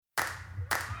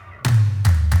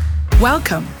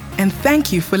Welcome, and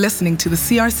thank you for listening to the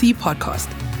CRC podcast,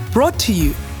 brought to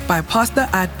you by Pastor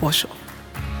Boshoff.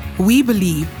 We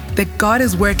believe that God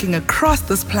is working across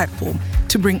this platform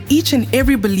to bring each and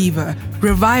every believer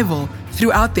revival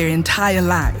throughout their entire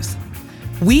lives.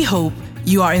 We hope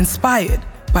you are inspired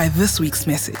by this week's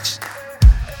message.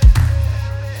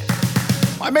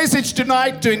 My message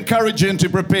tonight to encourage you and to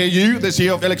prepare you. This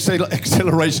year of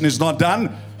acceleration is not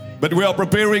done, but we are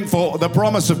preparing for the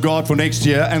promise of God for next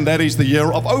year, and that is the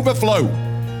year of overflow.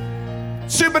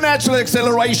 Supernatural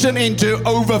acceleration into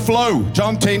overflow.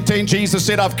 John 10:10, Jesus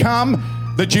said, I've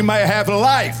come that you may have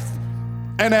life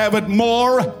and have it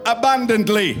more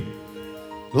abundantly.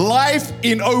 Life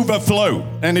in overflow.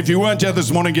 And if you weren't here this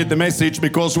morning, get the message,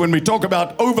 because when we talk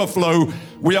about overflow,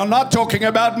 we are not talking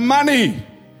about money.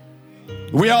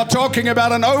 We are talking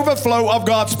about an overflow of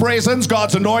God's presence,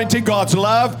 God's anointing, God's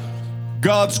love,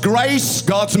 God's grace,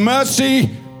 God's mercy,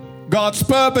 God's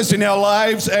purpose in our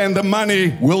lives, and the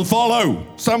money will follow.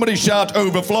 Somebody shout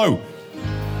overflow.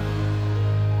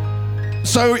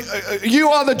 So you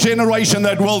are the generation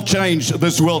that will change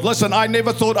this world. Listen, I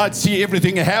never thought I'd see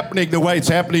everything happening the way it's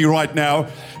happening right now.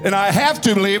 And I have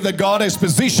to believe that God has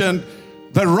positioned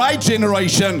the right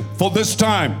generation for this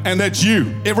time. And that's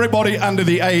you. Everybody under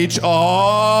the age of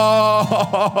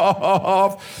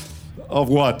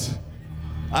what?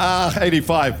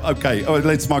 85. Okay,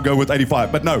 let's not go with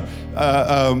 85. But no,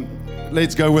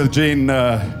 let's go with Gen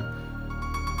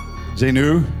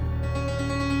who?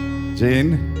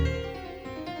 Gen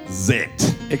Z,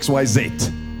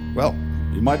 XYZ. Well,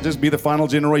 you might just be the final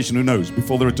generation, who knows,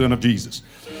 before the return of Jesus.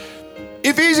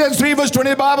 Ephesians 3 verse 20,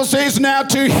 the Bible says, now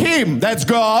to him, that's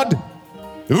God,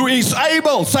 who is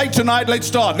able. Say tonight, let's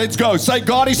start, let's go. Say,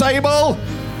 God is able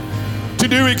to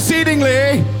do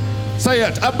exceedingly, say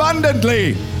it,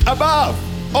 abundantly, above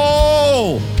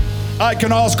all I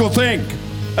can ask or think,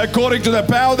 according to the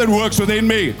power that works within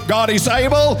me. God is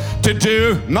able to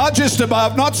do, not just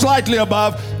above, not slightly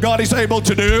above, God is able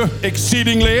to do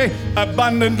exceedingly,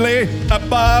 abundantly,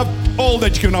 above all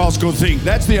that you can ask or think.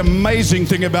 That's the amazing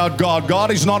thing about God. God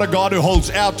is not a God who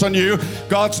holds out on you.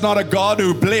 God's not a God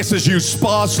who blesses you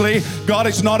sparsely. God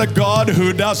is not a God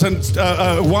who doesn't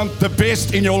want the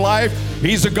best in your life.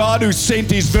 He's a God who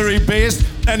sent his very best,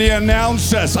 and he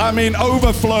announced us.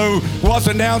 Overflow was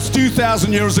announced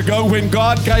 2,000 years ago when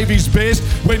God gave his best,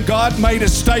 when God made a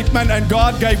statement, and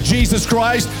God gave Jesus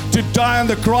Christ to die on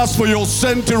the cross for your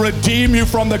sin, to redeem you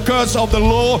from the curse of the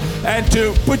law, and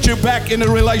to put you back in a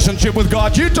relationship with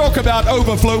God. You talk about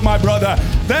overflow, my brother.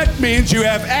 That means you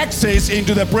have access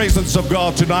into the presence of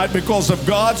God tonight because of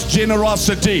God's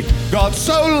generosity. God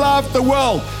so loved the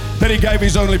world that he gave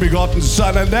his only begotten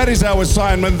Son. And that is our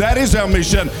assignment, that is our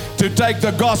mission, to take the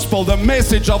gospel, the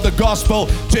message of the gospel,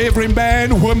 to every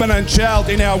man, woman, and child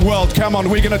in our world. Come on,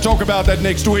 we're going to talk about that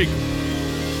next week.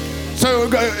 So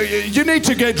you need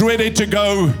to get ready to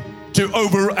go to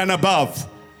over and above.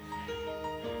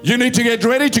 You need to get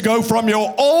ready to go from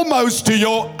your almost to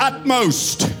your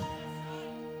utmost.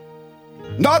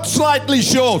 Not slightly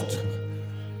short,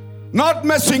 not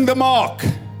missing the mark.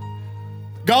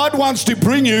 God wants to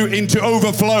bring you into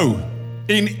overflow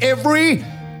in every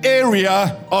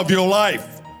area of your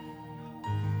life.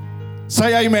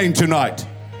 Say amen tonight.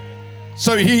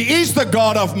 So he is the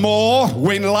God of more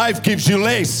when life gives you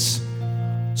less.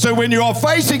 So when you are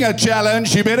facing a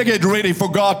challenge, you better get ready for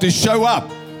God to show up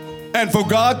and for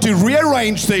God to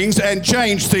rearrange things and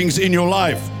change things in your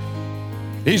life.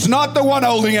 He's not the one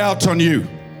holding out on you.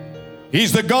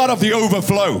 He's the God of the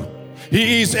overflow.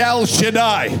 He is El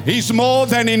Shaddai. He's more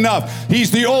than enough.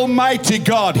 He's the Almighty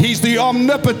God. He's the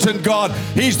omnipotent God.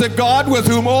 He's the God with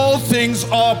whom all things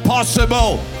are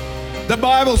possible. The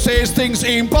Bible says things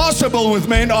impossible with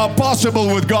men are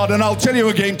possible with God. And I'll tell you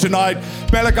again tonight,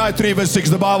 Malachi 3 verse 6,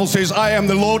 the Bible says, I am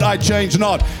the Lord, I change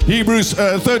not. Hebrews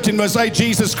 13 verse 8,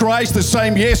 Jesus Christ the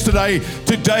same yesterday,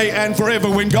 today, and forever.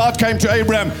 When God came to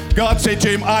Abraham, God said to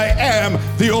him, I am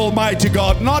the Almighty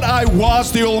God. Not I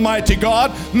was the Almighty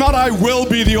God, not I will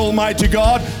be the Almighty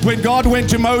God. When God went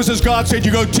to Moses, God said,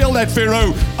 you go tell that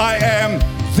Pharaoh, I am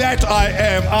that I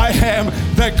am. I am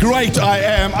the great I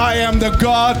am. I am the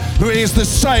God who is the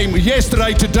same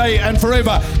yesterday, today, and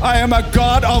forever. I am a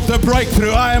God of the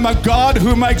breakthrough. I am a God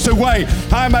who makes a way.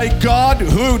 I'm a God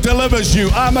who delivers you.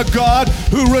 I'm a God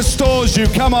who restores you.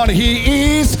 Come on,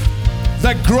 he is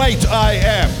the great I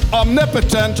am.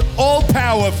 Omnipotent,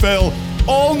 all-powerful,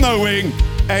 all-knowing,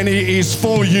 and he is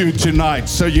for you tonight.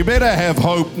 So you better have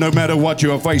hope no matter what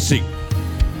you are facing.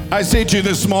 I said to you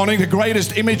this morning, the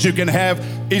greatest image you can have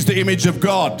is the image of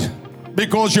God,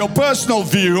 because your personal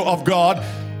view of God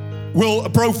will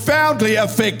profoundly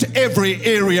affect every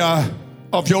area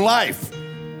of your life.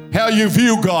 How you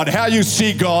view God, how you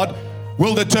see God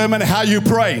will determine how you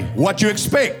pray, what you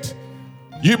expect.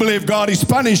 You believe God is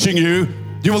punishing you,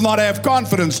 you will not have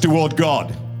confidence toward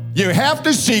God. You have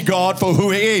to see God for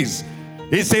who He is.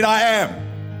 He said, I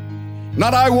am.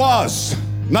 Not I was,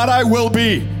 not I will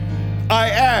be. I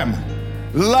am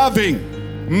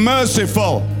loving,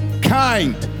 merciful,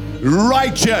 kind,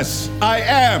 righteous. I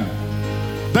am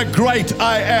the great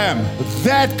I am.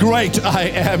 That great I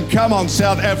am. Come on,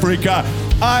 South Africa.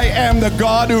 I am the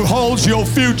God who holds your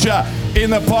future in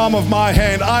the palm of my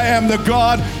hand. I am the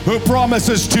God who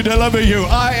promises to deliver you.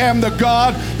 I am the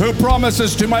God who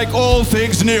promises to make all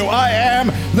things new. I am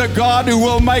the God who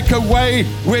will make a way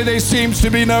where there seems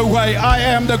to be no way. I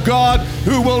am the God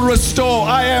who will restore.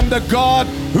 I am the God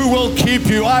who will keep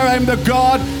you. I am the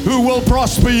God who will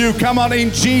prosper you. Come on,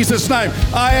 in Jesus' name.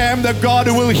 I am the God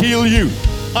who will heal you.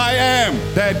 I am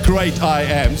that great I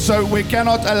am. So we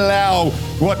cannot allow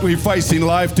what we face in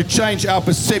life to change our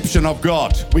perception of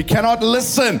God. We cannot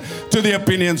listen to the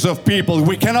opinions of people.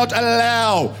 We cannot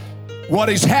allow what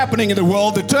is happening in the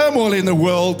world, the turmoil in the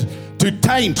world, to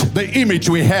taint the image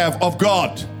we have of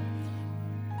God.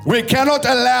 We cannot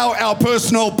allow our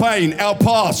personal pain, our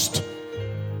past,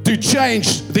 to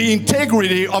change the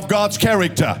integrity of God's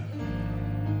character.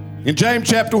 In James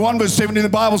chapter 1 verse 17, the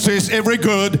Bible says, every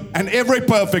good and every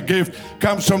perfect gift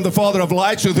comes from the Father of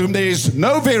lights, with whom there is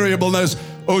no variableness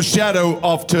or shadow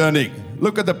of turning.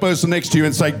 Look at the person next to you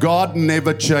and say, God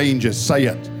never changes. Say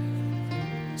it.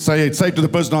 Say it. Say to the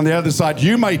person on the other side,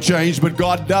 you may change, but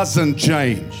God doesn't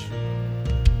change.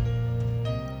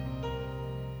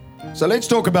 So let's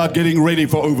talk about getting ready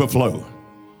for overflow.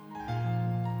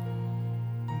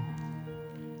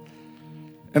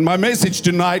 And my message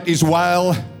tonight is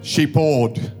while she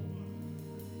poured.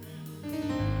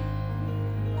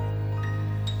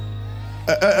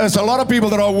 There's a lot of people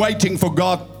that are waiting for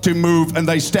God to move and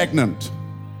they're stagnant.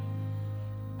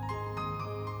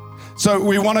 So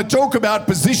we want to talk about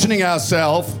positioning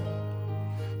ourselves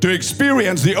to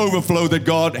experience the overflow that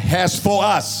God has for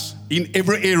us in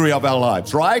every area of our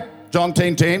lives, right? John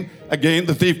 10:10, again,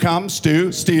 the thief comes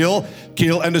to steal,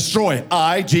 kill, and destroy.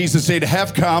 I, Jesus said,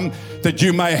 have come that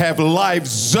you may have life,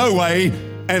 Zoe,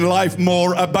 and life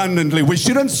more abundantly. We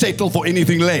shouldn't settle for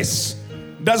anything less.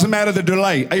 Doesn't matter the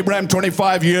delay. Abraham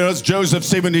 25 years, Joseph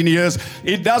 17 years.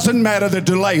 It doesn't matter the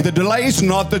delay. The delay is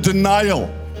not the denial.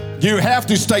 You have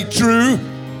to stay true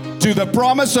to the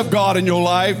promise of God in your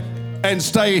life and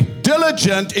stay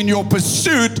diligent in your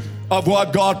pursuit of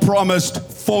what God promised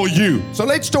for you. So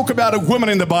let's talk about a woman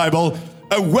in the Bible,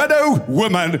 a widow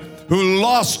woman who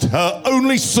lost her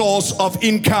only source of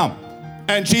income.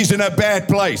 And she's in a bad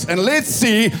place. And let's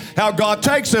see how God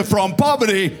takes her from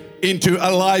poverty into a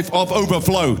life of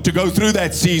overflow to go through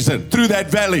that season, through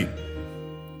that valley.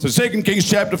 So 2 Kings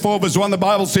chapter 4 verse 1, the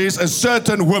Bible says, a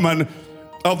certain woman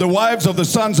of the wives of the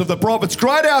sons of the prophets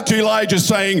cried out to Elijah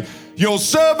saying, your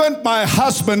servant, my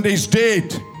husband, is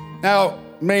dead. Now,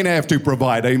 men have to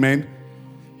provide, amen?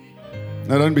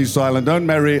 Now don't be silent, don't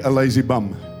marry a lazy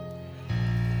bum.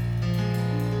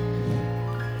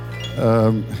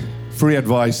 Free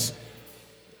advice.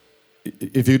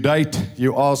 If you date,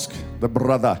 you ask the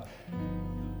brother,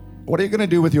 what are you going to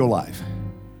do with your life?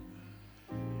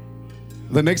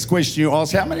 The next question you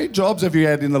ask, how many jobs have you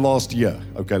had in the last year?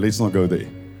 Okay, let's not go there.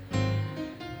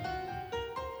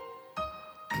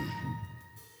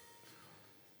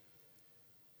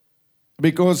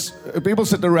 Because people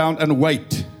sit around and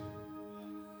wait.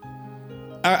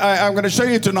 I'm going to show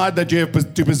you tonight that you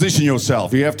have to position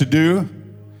yourself. You have to do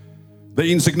the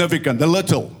insignificant, the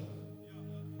little.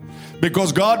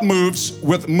 Because God moves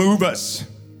with movers.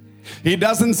 He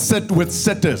doesn't sit with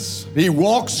sitters. He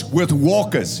walks with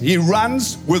walkers. He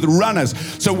runs with runners.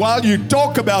 So while you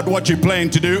talk about what you plan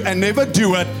to do and never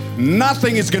do it,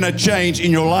 nothing is going to change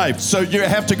in your life. So you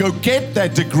have to go get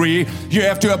that degree. You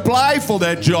have to apply for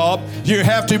that job. You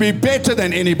have to be better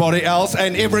than anybody else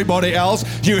and everybody else.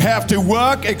 You have to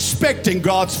work expecting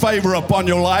God's favor upon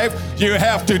your life. You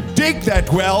have to dig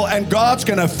that well and God's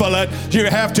going to fill it. You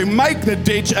have to make the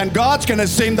ditch and God's going to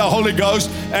send the Holy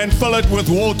Ghost and fill it with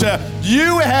water.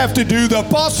 You have to do the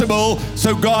possible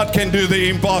so God can do the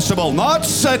impossible. Not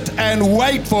sit and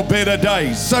wait for better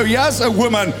days. So yes, a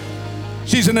woman,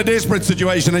 she's in a desperate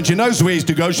situation and she knows where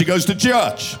to go. She goes to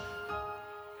church.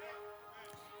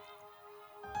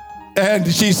 And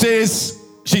she says,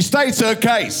 she states her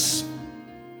case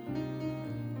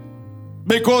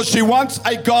because she wants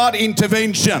a God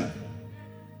intervention.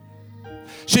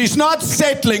 She's not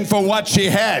settling for what she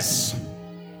has.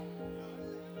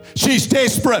 She's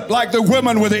desperate, like the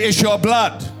woman with the issue of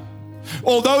blood.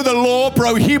 Although the law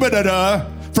prohibited her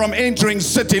from from entering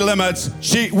city limits.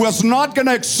 She was not going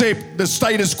to accept the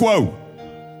status quo.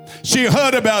 She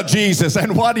heard about Jesus,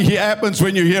 and what happens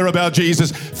when you hear about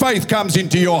Jesus? Faith comes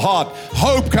into your heart.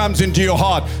 Hope comes into your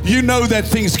heart. You know that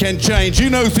things can change. You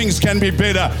know things can be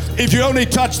better. If you only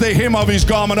touch the hem of his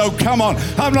garment, oh, come on.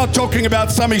 I'm not talking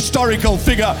about some historical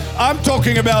figure. I'm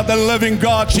talking about the living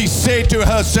God. She said to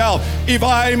herself, if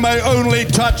I may only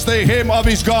touch the hem of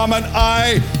his garment,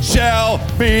 I shall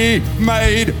be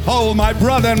made whole. My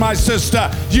brother and my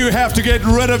sister, you have to get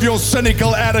rid of your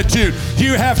cynical attitude.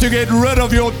 You have to get rid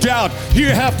of your doubt. You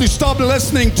have to stop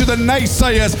listening to the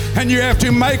naysayers, and you have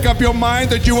to make up your mind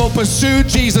that you will pursue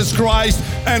Jesus Christ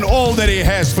and all that he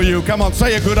has for you. Come on,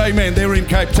 say a good amen there in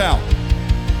Cape Town.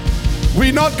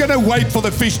 We're not going to wait for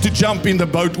the fish to jump in the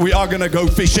boat. We are going to go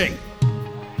fishing.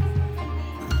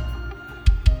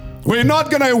 We're not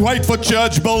going to wait for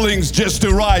church buildings just to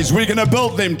rise. We're going to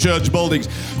build them church buildings.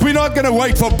 We're not going to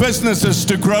wait for businesses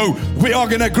to grow. We are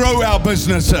going to grow our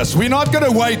businesses. We're not going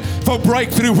to wait for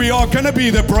breakthrough. We are going to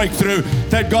be the breakthrough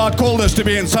that God called us to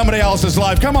be in somebody else's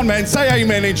life. Come on, man. Say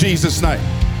amen in Jesus' name.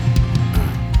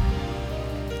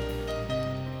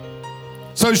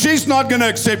 So she's not going to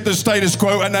accept the status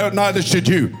quo, and neither should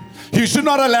you. You should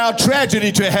not allow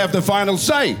tragedy to have the final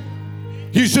say.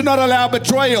 You should not allow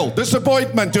betrayal,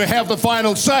 disappointment to have the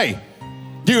final say.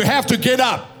 You have to get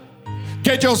up.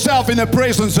 Get yourself in the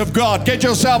presence of God. Get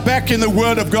yourself back in the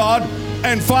Word of God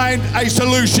and find a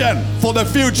solution for the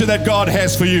future that God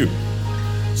has for you.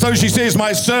 So she says,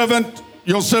 my servant,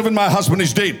 your servant, my husband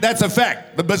is dead. That's a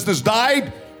fact. The business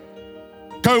died.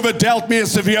 COVID dealt me a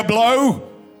severe blow.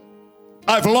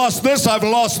 I've lost this, I've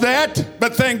lost that,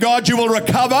 but thank God you will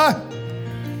recover.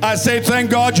 I said,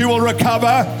 thank God you will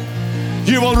recover.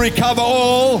 You will recover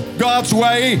all God's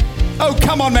way. Oh,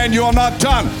 come on, man, you are not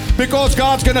done. Because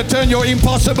God's going to turn your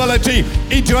impossibility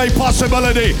into a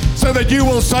possibility so that you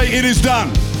will say it is done.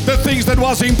 The things that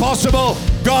was impossible,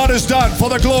 God has done for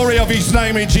the glory of his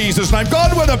name in Jesus' name.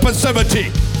 Gone with the passivity.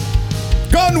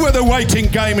 Gone with the waiting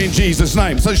game in Jesus'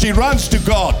 name. So she runs to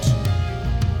God.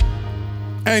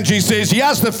 And she says,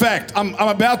 here's the fact. I'm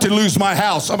about to lose my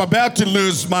house. I'm about to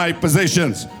lose my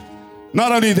possessions.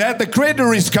 Not only that, the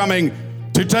creditor is coming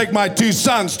to take my 2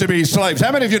 sons to be slaves.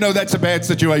 How many of you know that's a bad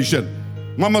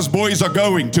situation? Mama's boys are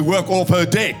going to work off her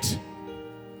debt.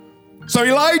 So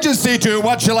Elijah said to her,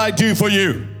 what shall I do for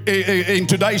you? In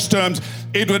today's terms,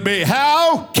 it would be,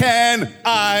 how can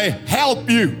I help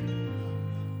you?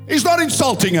 He's not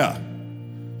insulting her.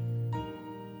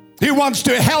 He wants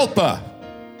to help her.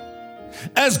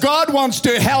 As God wants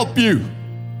to help you.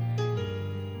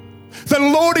 The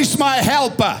Lord is my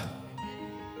helper.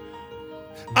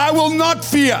 I will not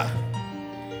fear.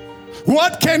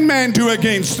 What can man do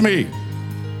against me?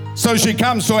 So she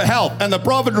comes to help, and the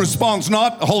prophet responds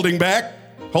not holding back,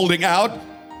 holding out.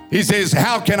 He says,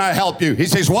 how can I help you? He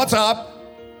says, what's up?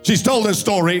 She's told her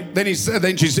story. Then he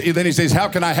says, how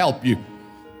can I help you?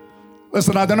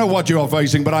 Listen, I don't know what you are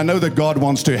facing, but I know that God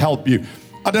wants to help you.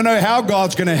 I don't know how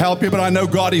God's going to help you, but I know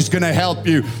God is going to help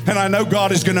you. And I know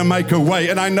God is going to make a way.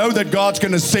 And I know that God's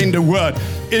going to send a word.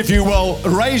 If you will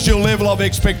raise your level of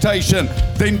expectation,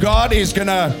 then God is going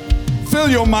to fill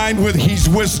your mind with his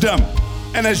wisdom.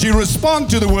 And as you respond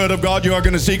to the word of God, you are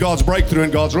going to see God's breakthrough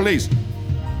and God's release.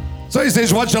 So he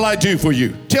says, what shall I do for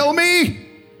you? Tell me,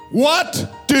 what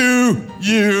do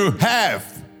you have?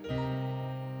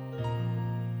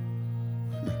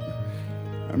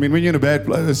 I mean, when you're in a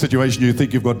bad situation, you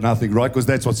think you've got nothing, right? Because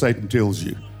that's what Satan tells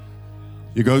you.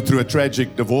 You go through a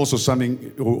tragic divorce or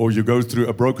something, or you go through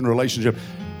a broken relationship,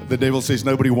 the devil says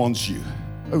nobody wants you.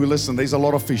 Oh, listen, there's a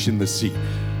lot of fish in the sea.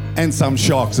 And some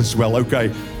sharks as well,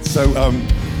 okay? So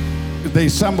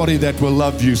there's somebody that will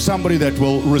love you, somebody that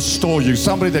will restore you,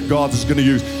 somebody that God is going to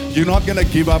use. You're not going to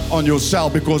give up on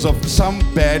yourself because of some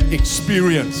bad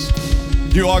experience.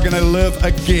 You are going to live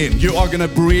again. You are going to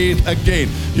breathe again.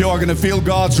 You are going to feel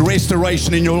God's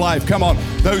restoration in your life. Come on.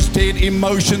 Those dead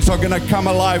emotions are going to come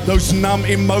alive. Those numb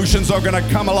emotions are going to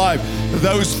come alive.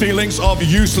 Those feelings of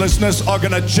uselessness are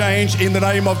going to change in the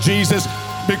name of Jesus,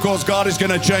 because God is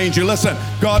going to change you. Listen,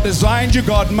 God designed you.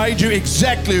 God made you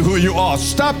exactly who you are.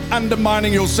 Stop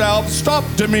undermining yourself. Stop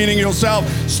demeaning yourself.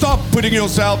 Stop putting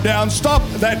yourself down. Stop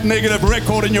that negative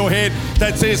record in your head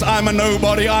that says, I'm a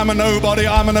nobody, I'm a nobody,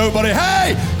 I'm a nobody.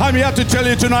 Hey, I'm here to tell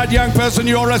you tonight, young person,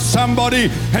 you're a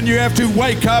somebody, and you have to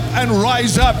wake up and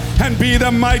rise up and be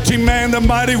the mighty man, the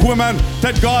mighty woman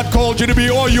that God called you to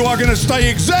be, or you are going to stay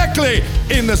exactly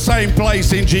in the same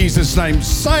place in Jesus' name.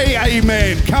 Say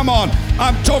amen. Come on.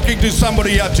 I'm talking to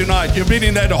somebody here tonight. You've been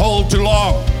in that hole too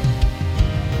long.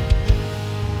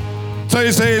 So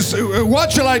he says,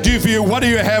 what shall I do for you? What do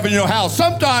you have in your house?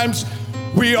 Sometimes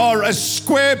We are a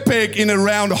square peg in a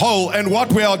round hole, and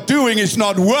what we are doing is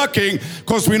not working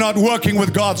because we're not working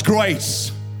with God's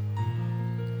grace.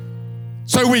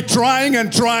 So we're trying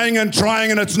and trying and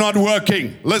trying, and it's not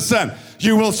working. Listen,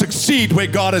 you will succeed where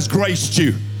God has graced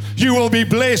you. You will be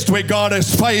blessed where God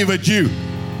has favored you.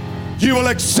 You will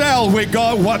excel where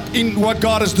what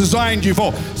God has designed you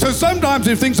for. So sometimes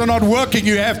if things are not working,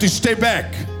 you have to step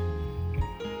back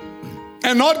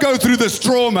and not go through this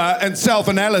trauma and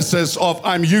self-analysis of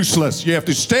I'm useless. You have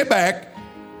to step back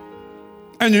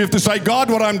and you have to say, God,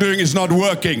 what I'm doing is not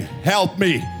working. Help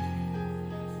me.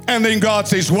 And then God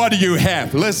says, what do you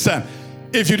have? Listen,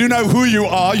 if you do know who you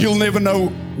are, you'll never know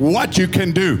what you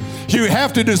can do. You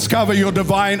have to discover your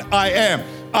divine I am.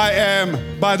 I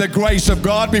am by the grace of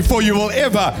God before you will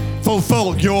ever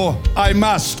fulfill your I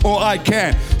must or I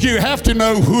can. You have to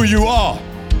know who you are.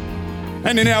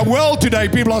 And in our world today,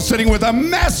 people are sitting with a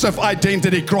massive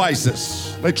identity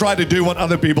crisis. They try to do what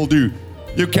other people do.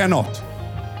 You cannot.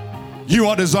 You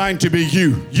are designed to be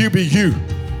you. You be you.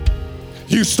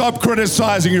 You stop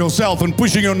criticizing yourself and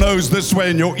pushing your nose this way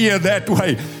and your ear that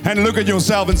way and look at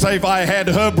yourself and say, if I had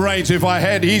her brains, if I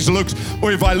had his looks,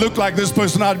 or if I looked like this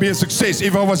person, I'd be a success.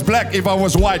 If I was black, if I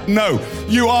was white. No,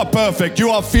 you are perfect. You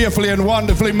are fearfully and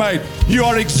wonderfully made. You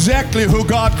are exactly who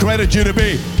God created you to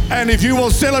be. And if you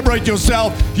will celebrate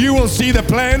yourself, you will see the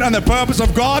plan and the purpose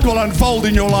of God will unfold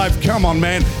in your life. Come on,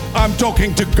 man. I'm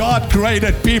talking to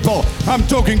God-created people. I'm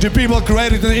talking to people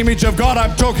created in the image of God.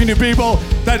 I'm talking to people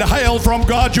that hail from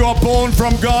God. You are born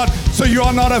from God. So you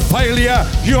are not a failure.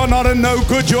 You are not a no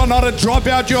good. You are not a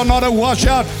dropout. You are not a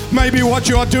washout. Maybe what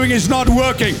you are doing is not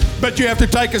working, but you have to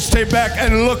take a step back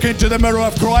and look into the mirror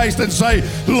of Christ and say,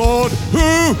 Lord,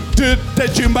 who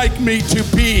did you make me to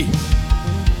be?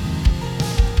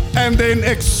 And then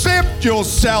accept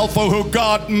yourself for who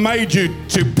God made you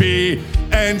to be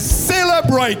and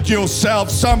celebrate yourself,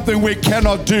 something we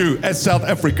cannot do as South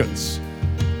Africans.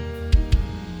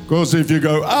 Because if you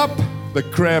go up, the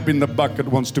crab in the bucket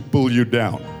wants to pull you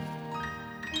down.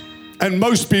 And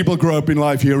most people grow up in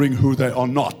life hearing who they are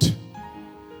not.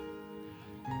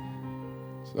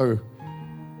 So,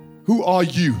 who are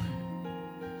you?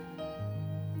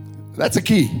 That's a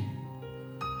key.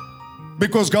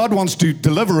 Because God wants to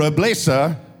deliver a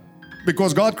blesser,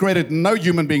 because God created no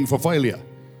human being for failure.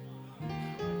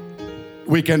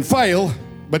 We can fail,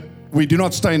 but we do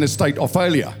not stay in a state of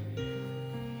failure.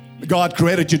 God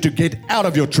created you to get out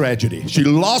of your tragedy. She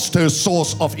lost her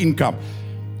source of income,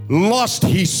 lost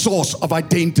his source of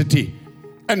identity,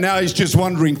 and now he's just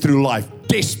wandering through life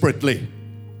desperately.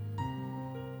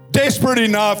 Desperate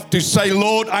enough to say,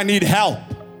 Lord, I need help.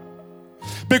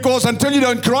 Because until you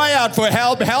don't cry out for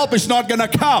help, help is not going to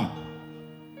come.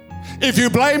 If you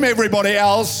blame everybody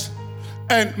else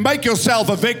and make yourself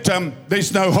a victim,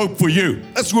 there's no hope for you.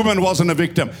 This woman wasn't a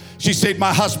victim. She said,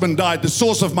 my husband died. The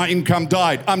source of my income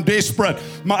died. I'm desperate.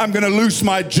 I'm going to lose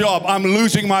my job. I'm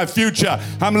losing my future.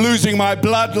 I'm losing my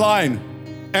bloodline.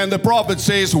 And the prophet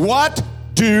says, what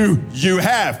do you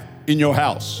have in your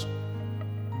house?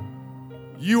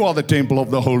 You are the temple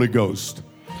of the Holy Ghost.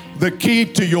 The key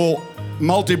to your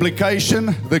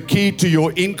multiplication, the key to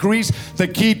your increase, the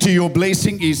key to your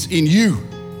blessing is in you.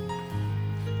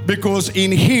 Because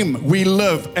in him we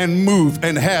live and move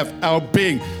and have our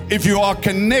being. If you are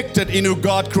connected in who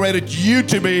God created you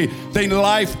to be, then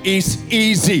life is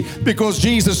easy. Because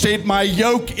Jesus said, my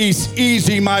yoke is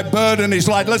easy, my burden is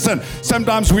light. Listen,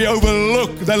 sometimes we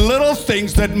overlook the little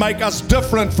things that make us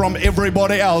different from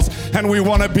everybody else, and we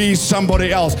want to be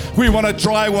somebody else. We want to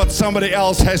try what somebody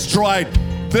else has tried.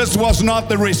 This was not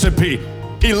the recipe.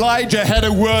 Elijah had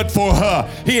a word for her.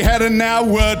 He had a now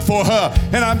word for her.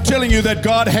 And I'm telling you that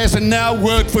God has a now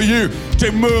word for you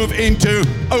to move into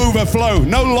overflow.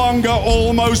 No longer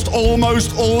almost.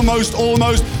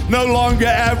 No longer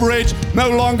average.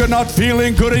 No longer not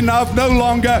feeling good enough. No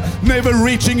longer never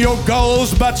reaching your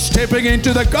goals, but stepping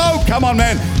into come on,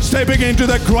 man. Stepping into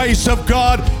the grace of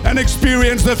God and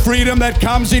experience the freedom that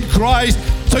comes in Christ.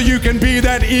 So you can be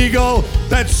that eagle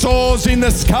that soars in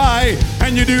the sky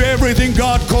and you do everything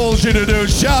God calls you to do.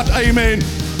 Shout amen.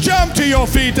 Jump to your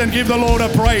feet and give the Lord a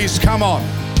praise. Come on.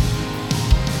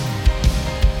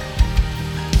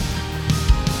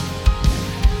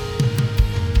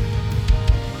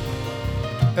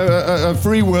 A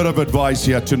free word of advice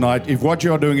here tonight. If what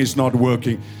you're doing is not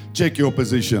working, check your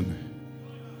position.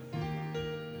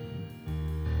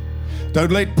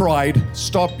 Don't let pride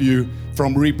stop you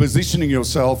from repositioning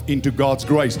yourself into God's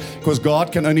grace, because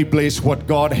God can only bless what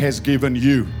God has given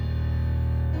you.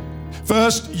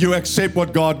 First, you accept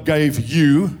what God gave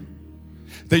you,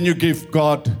 then you give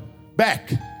God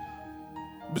back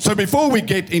So before we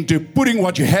get into putting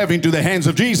what you have into the hands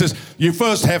of Jesus, you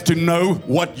first have to know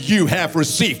what you have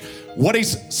received. What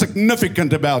is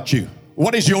significant about you?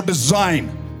 What is your design?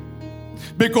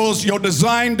 Because your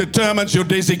design determines your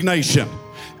designation.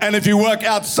 And if you work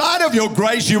outside of your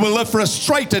grace, you will live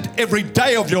frustrated every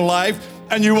day of your life,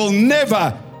 and you will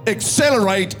never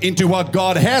accelerate into what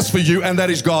God has for you, and that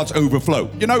is God's overflow.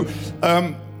 You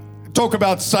know, talk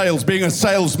about sales, being a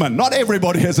salesman. Not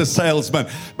everybody is a salesman,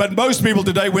 but most people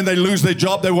today, when they lose their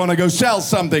job, they want to go sell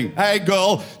something. Hey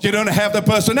girl, you don't have the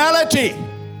personality.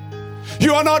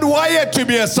 You are not wired to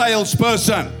be a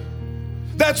salesperson.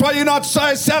 That's why you're not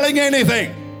selling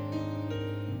anything.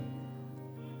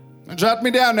 Shut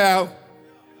me down now.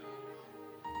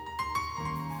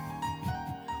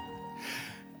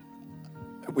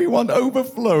 We want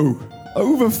overflow.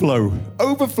 Overflow.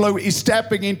 Overflow is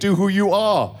tapping into who you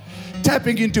are.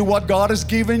 Tapping into what God has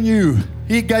given you.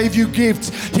 He gave you gifts.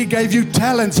 He gave you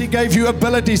talents. He gave you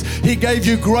abilities. He gave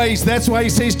you grace. That's why he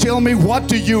says, tell me, what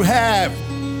do you have?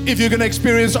 If you're going to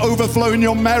experience overflow in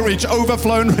your marriage,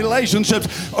 overflow in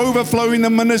relationships, overflow in the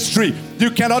ministry, you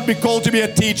cannot be called to be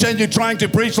a teacher and you're trying to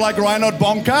preach like Reinhard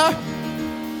Bonker.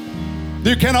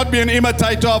 You cannot be an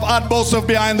imitator of Art Boshoff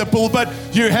behind the pulpit.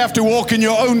 You have to walk in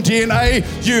your own DNA.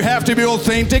 You have to be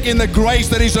authentic in the grace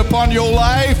that is upon your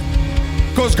life.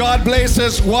 Because God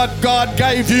blesses what God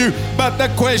gave you. But the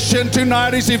question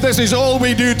tonight is, if this is all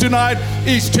we do tonight,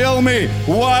 is tell me,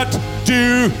 what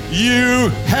do you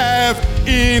have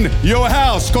in your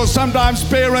house? Because sometimes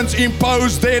parents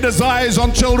impose their desires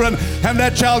on children, and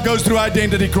that child goes through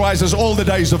identity crisis all the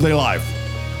days of their life.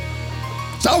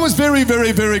 So I was very,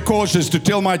 very, very cautious to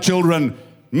tell my children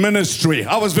ministry.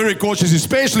 I was very cautious,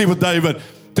 especially with David,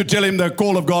 to tell him the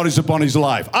call of God is upon his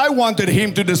life. I wanted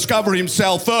him to discover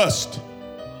himself first,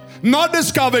 not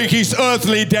discover his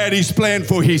earthly daddy's plan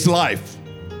for his life.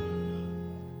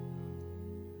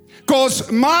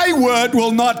 Because my word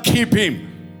will not keep him.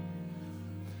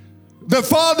 The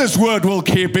Father's word will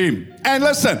keep him. And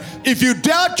listen, if you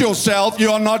doubt yourself,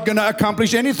 you are not going to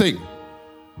accomplish anything.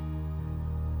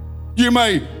 You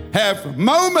may have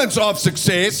moments of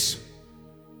success,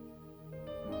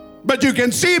 but you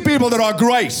can see people that are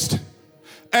graced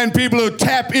and people who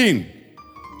tap in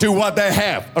to what they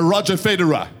have. A Roger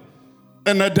Federer,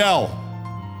 a Nadal,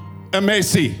 a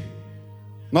Messi,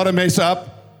 not a mess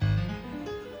up.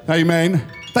 Amen.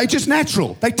 They're just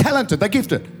natural. They're talented. They're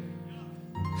gifted.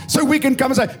 So we can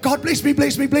come and say, God bless me,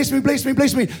 bless me, bless me, bless me,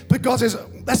 bless me. But God says,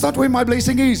 that's not where my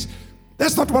blessing is.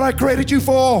 That's not what I created you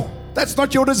for. That's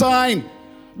not your design.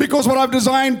 Because what I've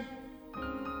designed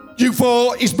you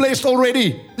for is blessed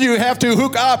already. You have to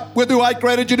hook up with who I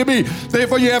created you to be.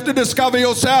 Therefore, you have to discover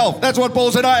yourself. That's what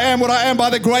Paul said, I am what I am by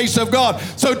the grace of God.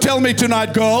 So tell me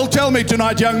tonight, girl, tell me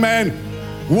tonight, young man,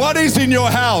 what is in your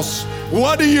house?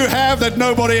 What do you have that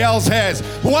nobody else has?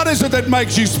 What is it that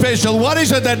makes you special? What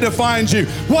is it that defines you?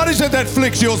 What is it that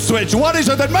flicks your switch? What is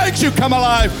it that makes you come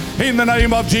alive in the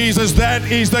name of Jesus? That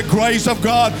is the grace of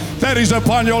God that is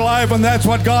upon your life, and that's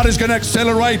what God is going to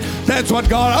accelerate. That's what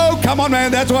God, oh, come on, man,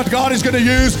 that's what God is going to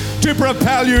use to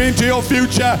propel you into your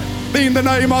future in the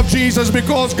name of Jesus,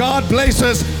 because God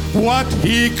blesses what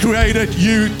He created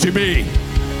you to be.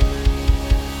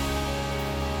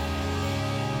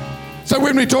 So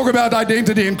when we talk about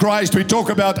identity in Christ, we talk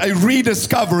about a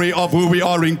rediscovery of who we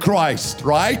are in Christ,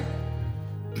 right?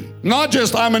 Not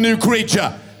just I'm a new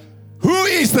creature. Who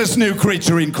is this new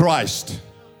creature in Christ?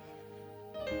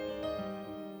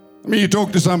 I mean, you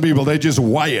talk to some people, they're just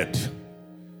wired.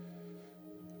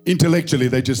 Intellectually,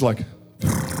 they're just like...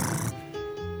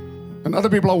 And other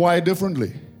people are wired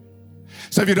differently.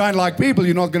 So if you don't like people,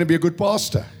 you're not going to be a good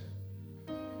pastor.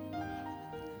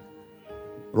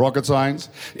 Rocket science.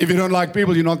 If you don't like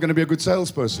people, you're not going to be a good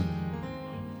salesperson.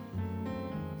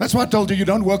 That's why I told you, you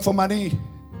don't work for money.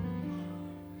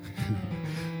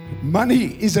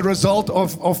 Money is a result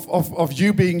of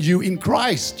you being you in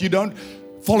Christ. You don't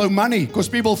follow money, because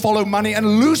people follow money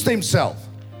and lose themselves.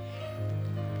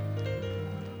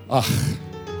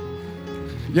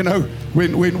 You know,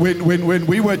 when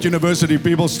we were at university,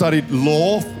 people studied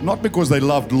law, not because they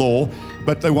loved law,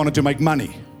 but they wanted to make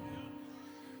money.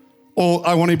 Or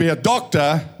I want to be a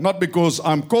doctor, not because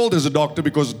I'm called as a doctor,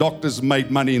 because doctors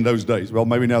made money in those days. Well,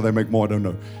 maybe now they make more, I don't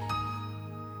know.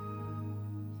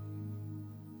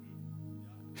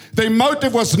 Their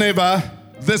motive was never,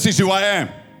 this is who I am.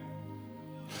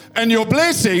 And your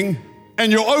blessing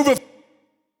and your overflow.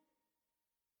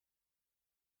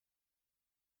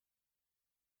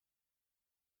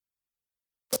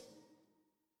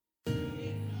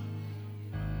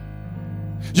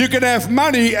 You can have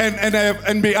money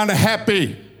and be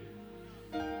unhappy.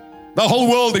 The whole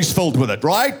world is filled with it,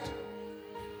 right?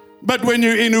 But when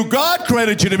you're in who God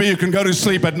created you to be, you can go to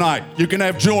sleep at night. You can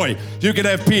have joy. You can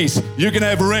have peace. You can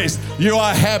have rest. You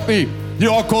are happy.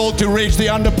 You are called to reach the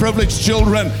underprivileged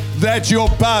children. That's your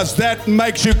buzz. That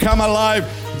makes you come alive.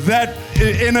 That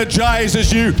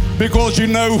energizes you because you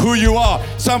know who you are.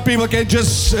 Some people can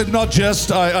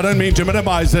I don't mean to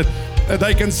minimize it.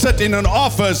 They can sit in an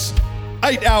office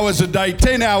 8 hours a day,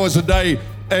 10 hours a day,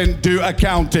 and do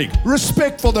accounting.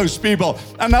 Respect for those people.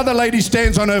 Another lady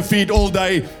stands on her feet all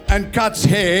day and cuts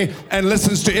hair and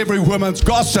listens to every woman's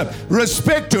gossip.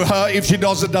 Respect to her if she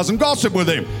doesn't gossip with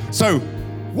him. So,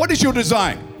 what is your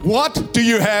design? What do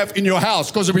you have in your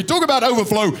house? Because if we talk about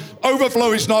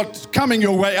overflow is not coming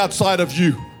your way outside of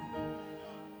you.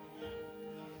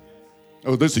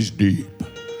 Oh, this is deep.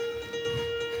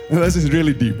 This is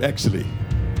really deep, actually.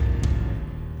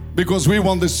 Because we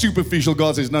want the superficial.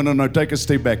 God says, no, take a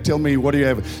step back. Tell me, what do you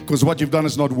have? Because what you've done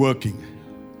is not working.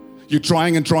 You're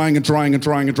trying and trying.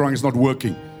 It's not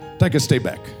working. Take a step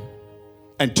back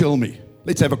and tell me.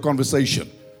 Let's have a conversation.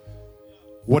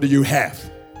 What do you have?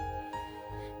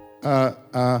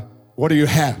 What do you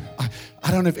have?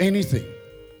 I don't have anything.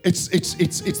 It's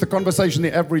the conversation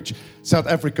the average South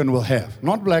African will have.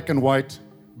 Not black and white,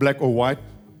 black or white,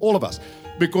 all of us.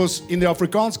 Because in the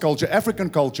Afrikaans culture, African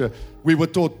culture, we were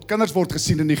taught, kinders word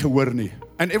gesien en nie gehoor nie.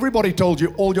 And everybody told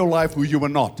you all your life who you were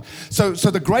not. So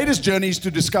the greatest journey is to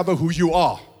discover who you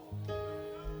are.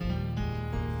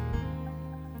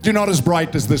 You're not as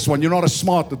bright as this one. You're not as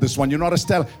smart as this one. You're not as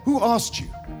talented. Who asked you?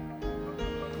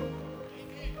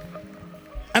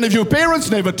 And if your parents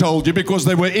never told you because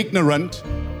they were ignorant,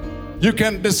 you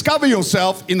can discover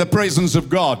yourself in the presence of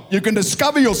God. You can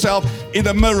discover yourself in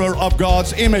the mirror of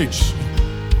God's image.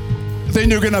 Then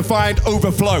you're going to find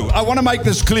overflow. I want to make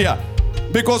this clear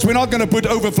because we're not going to put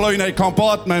overflow in a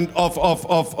compartment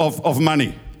of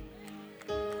money.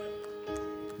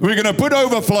 We're going to put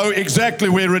overflow exactly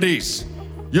where it is.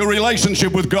 Your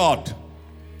relationship with God.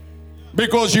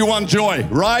 Because you want joy,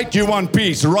 right? You want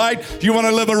peace, right? You want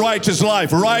to live a righteous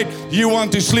life, right? You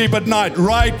want to sleep at night,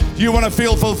 right? You want to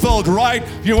feel fulfilled, right?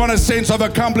 You want a sense of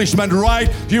accomplishment, right?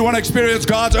 You want to experience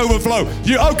God's overflow.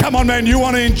 Oh, come on, man. You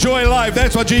want to enjoy life.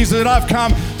 That's what Jesus said. I've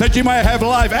come that you may have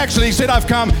life. Actually, he said, I've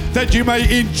come that you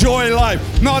may enjoy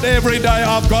life. Not every day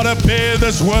I've got to bear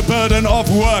this burden of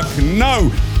work.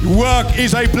 No. Work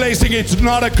is a blessing, it's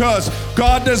not a curse.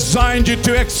 God designed you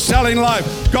to excel in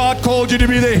life. God called you to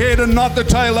be the head and not the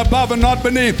tail, above and not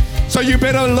beneath. So you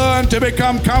better learn to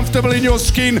become comfortable in your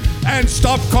skin and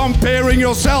stop comparing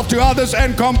yourself to others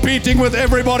and competing with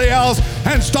everybody else,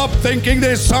 and stop thinking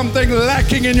there's something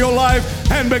lacking in your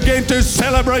life and begin to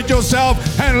celebrate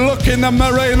yourself and look in the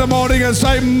mirror in the morning and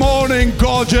say, morning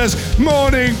gorgeous,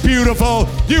 morning beautiful.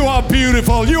 You are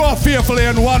beautiful. You are fearfully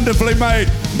and wonderfully made.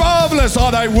 Marvelous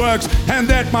are thy works, and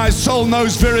that my soul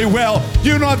knows very well.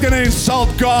 You're not going to insult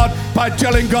God by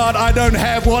telling God, I don't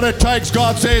have what it takes.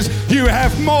 God says, you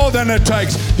have more than it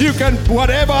takes. You can,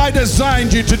 whatever I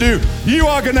designed you to do, you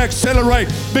are going to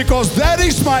accelerate, because that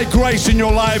is my grace in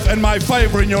your life and my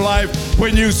favor in your life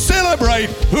when you celebrate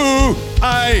who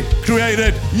I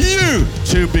created you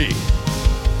to be.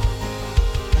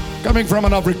 Coming from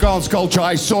an Afrikaans culture,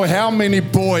 I saw how many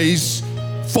boys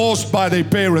forced by their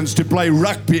parents to play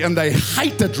rugby, and they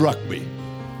hated rugby.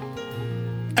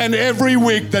 And every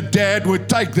week the dad would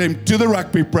take them to the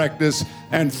rugby practice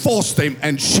and force them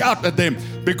and shout at them,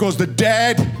 because the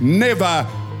dad never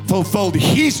fulfilled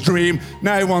his dream.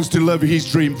 Now he wants to live his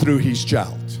dream through his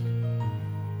child.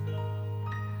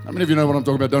 How many of you know what I'm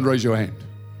talking about? Don't raise your hand.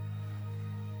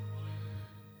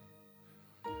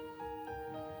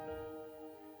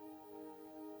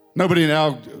 Nobody in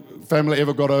our family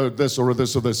ever got a this or a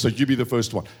this or this, so you be the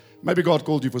first one. Maybe God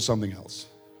called you for something else.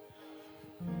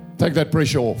 Take that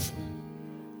pressure off.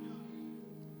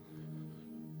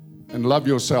 And love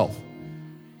yourself.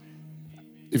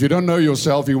 If you don't know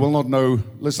yourself, you will not know.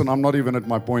 Listen, I'm not even at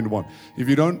my point one. If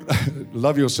you don't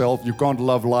love yourself, you can't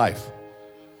love life.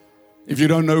 If you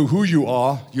don't know who you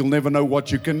are, you'll never know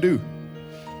what you can do.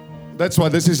 That's why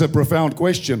this is a profound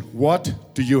question. What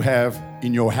do you have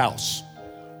in your house?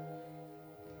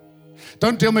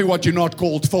 Don't tell me what you're not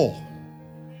called for.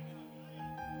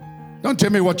 Don't tell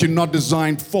me what you're not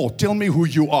designed for. Tell me who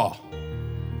you are.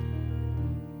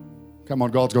 Come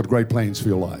on, God's got great plans for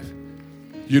your life.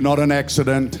 You're not an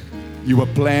accident. You were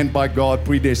planned by God,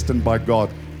 predestined by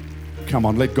God. Come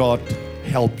on, let God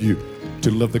help you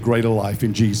to live the greater life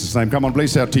in Jesus' name. Come on,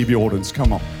 bless our TV audience.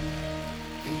 Come on.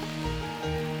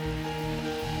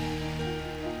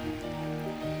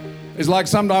 It's like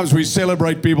sometimes we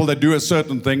celebrate people that do a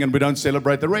certain thing and we don't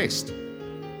celebrate the rest.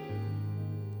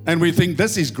 And we think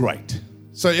this is great.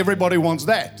 So everybody wants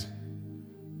that.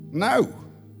 No.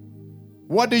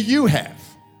 What do you have?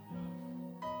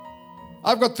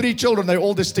 I've got 3 children. They're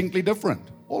all distinctly different.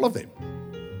 All of them.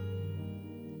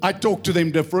 I talk to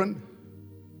them different.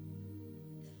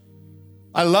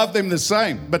 I love them the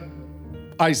same. But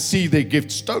I see their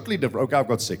gifts totally different. Okay, I've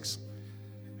got 6.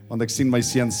 Want ek sien my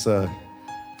seuns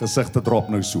gesigte drop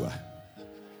nou so.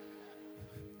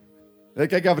 Ek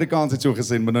kyk Afrikaans het so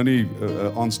gesê, maar nou nie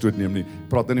aanstoot neem nie.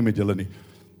 Praat nou nie met julle nie.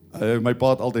 My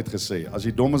pa het altyd gesê, as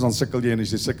jy dom is, dan sukkel jy, en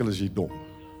as jy sukkel, is jy dom.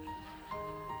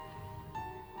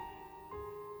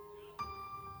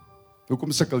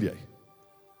 Hoekom sukkel jy?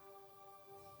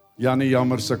 Ja, nie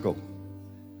jammer sukkel.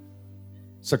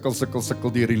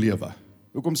 Sukkel deur die lewe.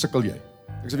 Hoekom sukkel jy?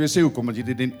 Ek sal vir jou sê hoekom, want jy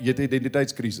het 'n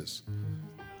identiteitskrisis.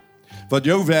 Wat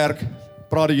jou werk,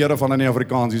 praat die Here van in die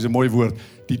Afrikaans, dis 'n mooi woord,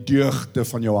 die deugde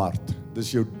van jou hart.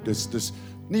 Dis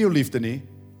nie jou liefde nie.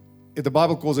 The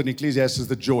Bible calls it in Ecclesiastes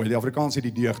the joy. Die Afrikaans sê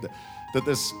die deugde.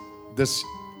 Dis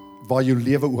waar jou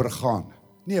lewe oor gaan.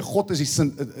 Nee, God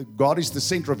God is the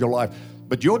center of your life.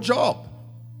 But your job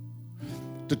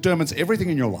determines everything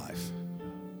in your life.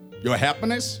 Your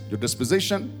happiness, your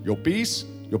disposition, your peace,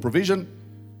 your provision,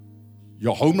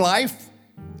 your home life,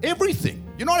 everything.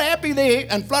 You're not happy there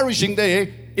and flourishing there,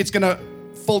 it's going to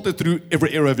filter through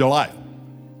every area of your life.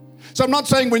 So I'm not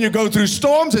saying when you go through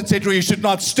storms, etc., you should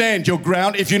not stand your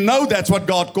ground if you know that's what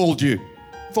God called you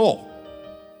for.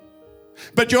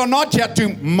 But you're not here to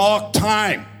mark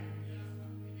time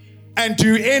and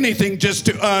do anything just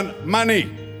to earn money.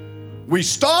 We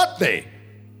start there.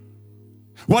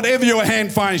 Whatever your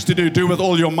hand finds to do with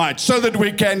all your might, so that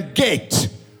we can get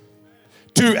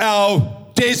to our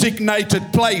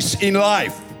designated place in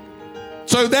life.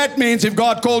 So that means if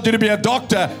God called you to be a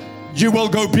doctor, you will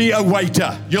go be a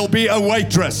waiter. You'll be a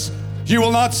waitress. You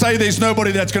will not say there's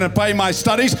nobody that's going to pay my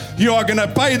studies. You are going to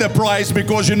pay the price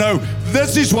because you know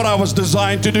this is what I was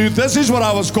designed to do. This is what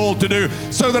I was called to do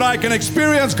so that I can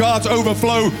experience God's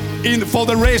overflow for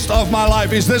the rest of my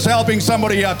life. Is this helping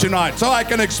somebody here tonight? So I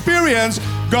can experience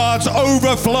God's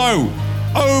overflow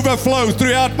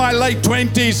throughout my late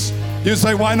 20s. You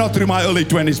say, why not through my early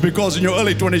 20s? Because in your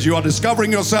early 20s, you are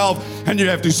discovering yourself and you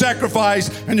have to sacrifice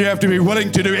and you have to be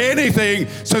willing to do anything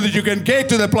so that you can get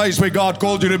to the place where God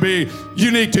called you to be.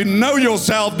 You need to know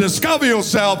yourself, discover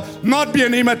yourself, not be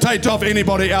an imitator of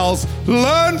anybody else.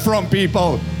 Learn from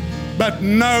people, but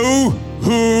know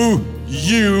who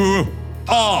you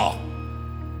are.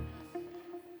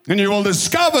 And you will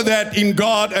discover that in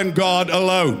God and God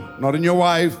alone. Not in your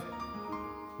wife,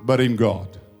 but in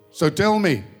God. So tell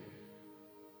me,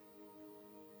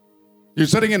 you're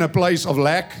sitting in a place of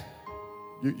lack,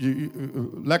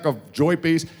 lack of joy,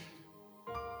 peace.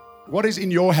 What is in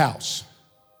your house?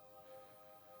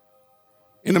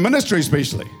 In the ministry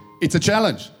especially, it's a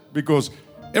challenge because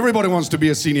everybody wants to be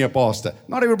a senior pastor.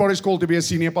 Not everybody's called to be a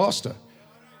senior pastor.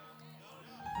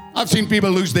 I've seen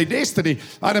people lose their destiny.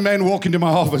 I had a man walk into my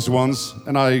office once,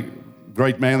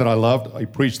 great man that I loved. I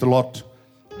preached a lot.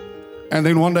 And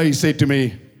then one day he said to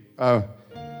me,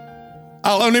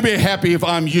 I'll only be happy if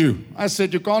I'm you. I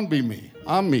said, you can't be me.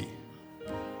 I'm me.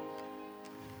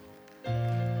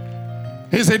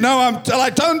 He said, no, until I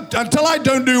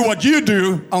don't do what you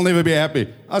do, I'll never be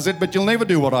happy. I said, but you'll never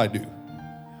do what I do.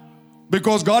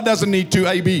 Because God doesn't need 2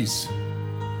 ABs.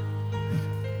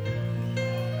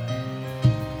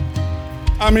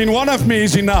 I mean, one of me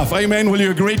is enough. Amen. Will you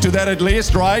agree to that at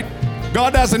least, right?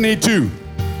 God doesn't need 2.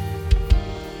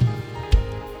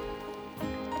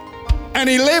 And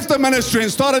he left the ministry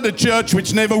and started a church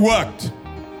which never worked.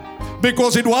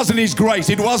 Because it wasn't his grace.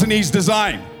 It wasn't his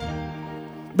design.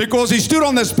 Because he stood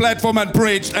on this platform and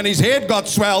preached and his head got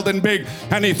swelled and big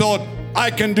and he thought, I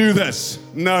can do this.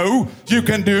 No, you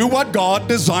can do what God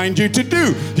designed you to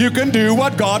do. You can do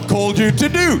what God called you to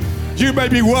do. You may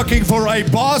be working for a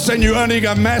boss and you're earning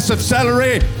a massive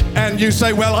salary and you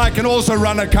say, well, I can also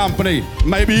run a company.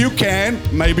 Maybe you can,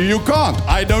 maybe you can't.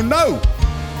 I don't know.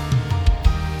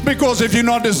 Because if you're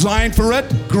not designed for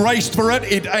it, graced for it,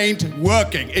 it ain't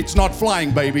working. It's not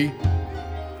flying, baby.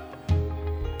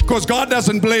 Because God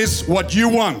doesn't bless what you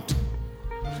want.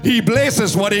 He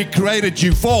blesses what He created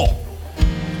you for.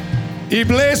 He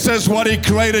blesses what He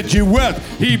created you with.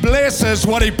 He blesses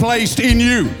what He placed in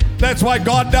you. That's why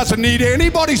God doesn't need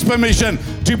anybody's permission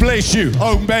to bless you.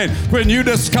 Oh man, when you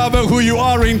discover who you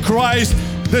are in Christ,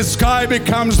 the sky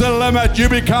becomes the limit. You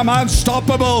become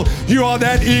unstoppable. You are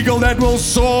that eagle that will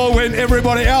soar when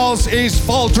everybody else is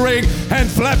faltering and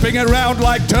flapping around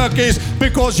like turkeys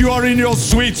because you are in your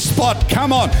sweet spot.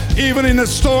 Come on. Even in the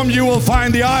storm, you will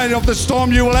find the eye of the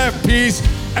storm. You will have peace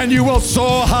and you will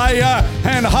soar higher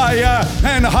and higher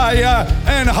and higher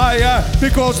and higher,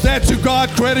 because that's who God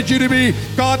created you to be.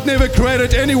 God never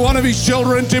created any one of His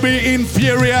children to be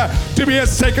inferior, to be a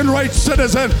second-rate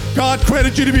citizen. God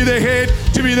created you to be the head,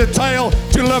 to be the tail,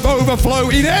 to live overflow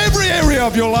in every area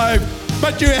of your life.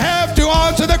 But you have to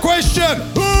answer the question,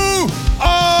 who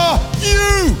are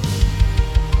you?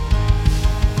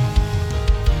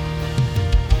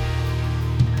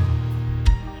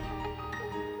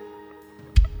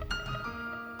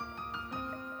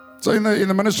 So in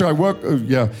the ministry I work,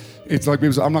 it's like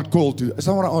people say, I'm not called to.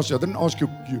 So I want to ask you, I didn't ask you,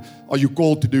 are you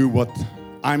called to do what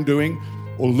I'm doing,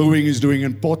 or Louis is doing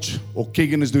in Potch, or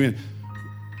Keegan is doing?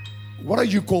 What are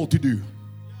you called to do?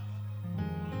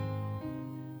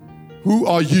 Who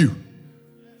are you?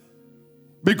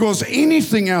 Because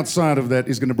anything outside of that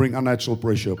is going to bring unnatural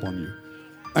pressure upon you,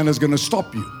 and is going to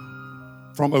stop you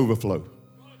from overflow.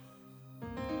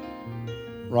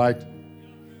 Right?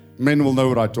 Men will know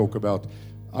what I talk about.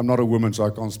 I'm not a woman, so I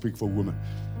can't speak for women.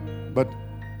 But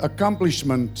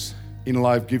accomplishment in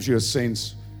life gives you a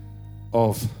sense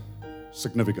of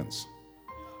significance.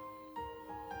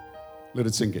 Let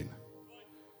it sink in.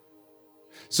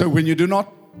 So when you do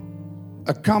not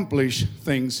accomplish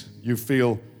things, you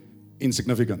feel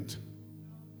insignificant.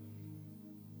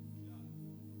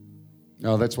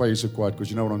 Now that's why you're so quiet, because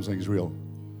you know what I'm saying is real.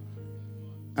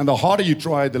 And the harder you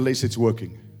try, the less it's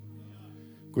working,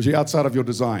 because you're outside of your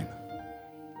design.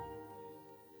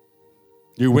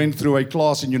 You went through a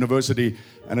class in university,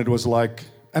 and it was like,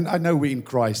 and I know we're in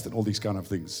Christ and all these kind of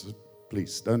things.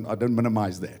 Please, I don't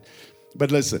minimize that.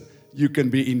 But listen, you can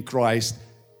be in Christ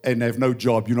and have no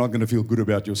job. You're not going to feel good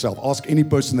about yourself. Ask any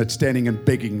person that's standing and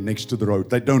begging next to the road.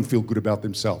 They don't feel good about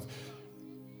themselves.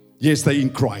 Yes, they're in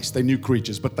Christ. They're new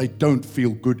creatures, but they don't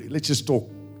feel good. Let's just talk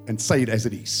and say it as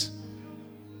it is.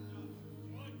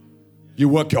 You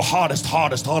work your hardest,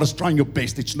 trying your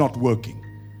best. It's not working.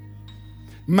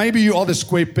 Maybe you are the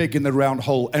square peg in the round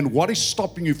hole, and what is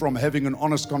stopping you from having an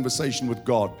honest conversation with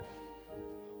God?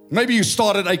 Maybe you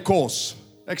started a course.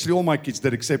 Actually, all my kids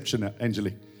did, except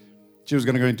Angelique. She was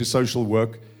going to go into social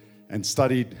work and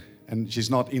studied, and she's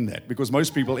not in that, because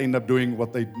most people end up doing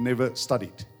what they never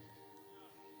studied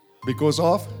because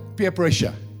of peer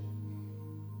pressure.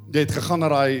 Jy het gegaan na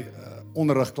daai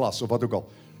onderrigklas of wat ook al,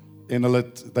 en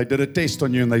they did a test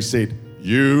on you and they said,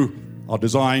 you are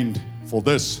designed for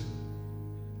this.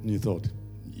 And you thought,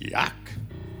 yuck.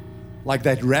 Like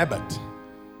that rabbit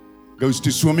goes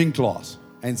to swimming class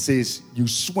and says, you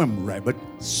swim, rabbit,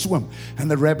 swim.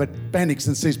 And the rabbit panics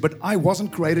and says, but I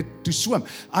wasn't created to swim.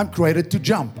 I'm created to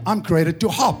jump. I'm created to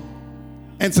hop.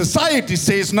 And society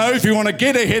says, no, if you want to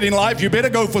get ahead in life, you better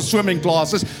go for swimming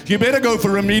classes. You better go for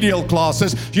remedial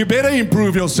classes. You better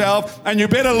improve yourself, and you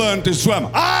better learn to swim.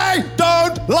 I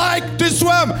don't like to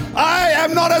swim. I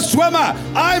am not a swimmer.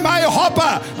 I'm a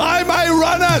hopper. I'm a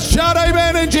runner. Shout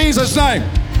amen in Jesus' name.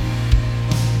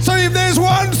 So if there's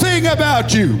one thing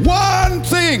about you, one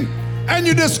thing, and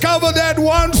you discover that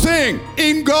one thing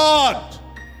in God,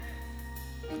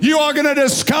 you are going to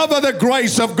discover the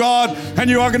grace of God,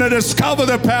 and you are going to discover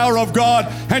the power of God,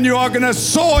 and you are going to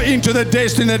soar into the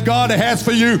destiny that God has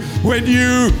for you when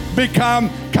you become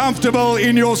comfortable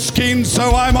in your skin.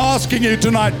 So I'm asking you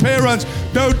tonight, parents,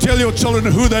 don't tell your children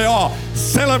who they are.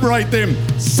 Celebrate them,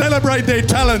 celebrate their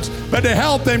talents, but to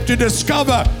help them to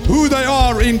discover who they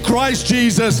are in Christ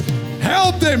Jesus.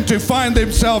 Help them to find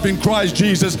themselves in Christ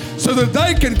Jesus so that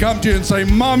they can come to you and say,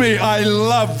 Mommy, I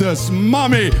love this.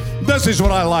 Mommy, this is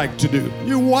what I like to do.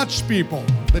 You watch people,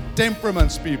 the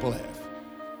temperaments people have.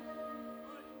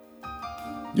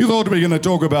 You thought we were going to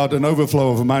talk about an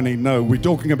overflow of money. No, we're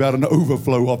talking about an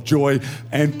overflow of joy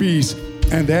and peace.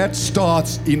 And that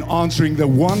starts in answering the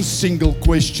one single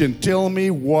question. Tell me,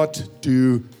 what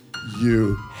do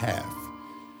you have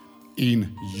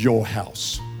in your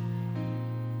house?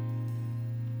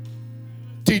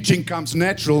 Teaching comes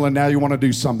natural, and now you want to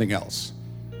do something else.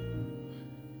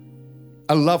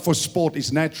 A love for sport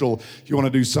is natural. You want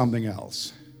to do something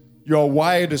else. You are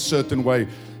wired a certain way,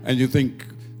 and you think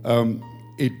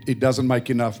it doesn't make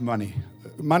enough money.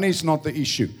 Money is not the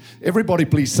issue. Everybody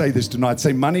please say this tonight.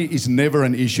 Say, money is never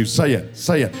an issue. Say it.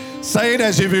 Say it. Say it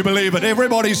as if you believe it.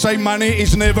 Everybody say, money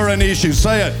is never an issue.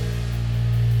 Say it.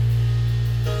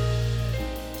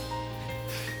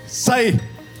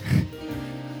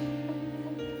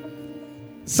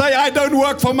 Say, I don't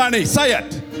work for money. Say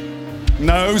it.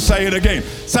 No, say it again.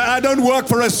 Say, I don't work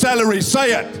for a salary.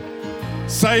 Say it.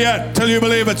 Say it till you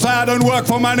believe it. Say, I don't work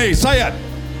for money. Say it.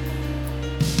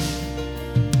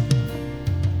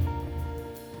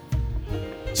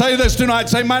 Say this tonight.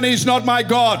 Say, money is not my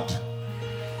God.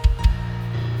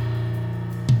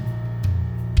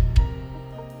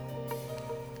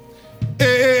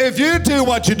 If you do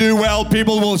what you do well,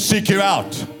 people will seek you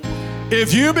out.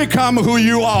 If you become who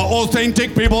you are,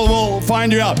 authentic, people will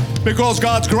find you out. Because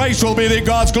God's grace will be there,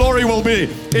 God's glory will be.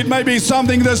 It may be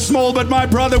something this small, but my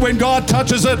brother, when God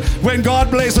touches it, when God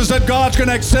blesses it, God's going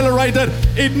to accelerate it.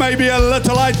 It may be a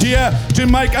little idea to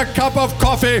make a cup of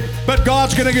coffee, but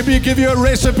God's going to give you a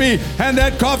recipe, and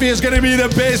that coffee is going to be the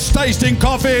best tasting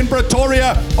coffee in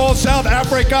Pretoria or South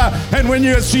Africa. And when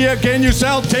you see again, you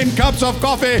sell 10 cups of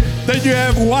coffee, then you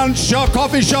have one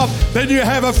coffee shop, then you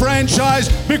have a franchise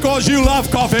because you love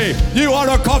coffee. You are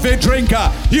a coffee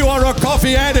drinker. You are a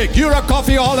coffee addict. You're a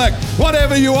coffeeaholic.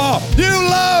 Whatever you are, you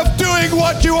love doing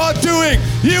what you are doing.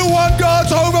 You want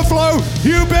God's overflow.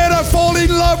 You better fall in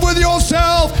love with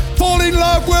yourself. Fall in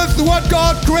love with what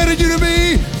God created you to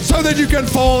be so that you can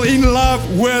fall in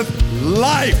love with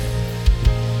life.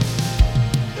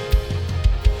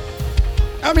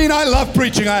 I mean, I love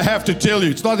preaching, I have to tell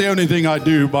you. It's not the only thing I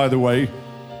do, by the way.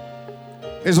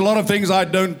 There's a lot of things I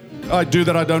do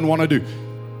that I don't want to do.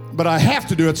 But I have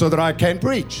to do it so that I can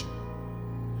preach.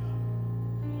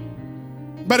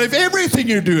 But if everything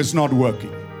you do is not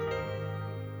working,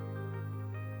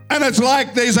 and it's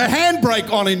like there's a handbrake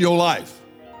on in your life,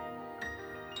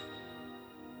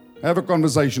 have a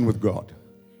conversation with God.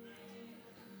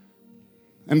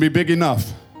 And be big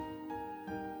enough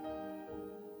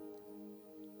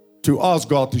to ask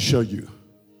God to show you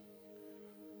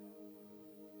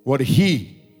what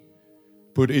He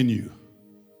put in you.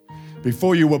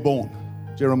 Before you were born,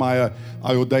 Jeremiah,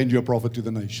 I ordained you a prophet to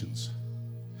the nations.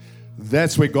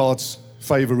 That's where God's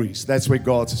favor is. That's where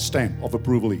God's stamp of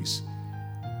approval is.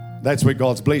 That's where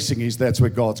God's blessing is. That's where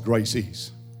God's grace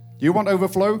is. You want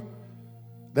overflow?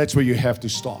 That's where you have to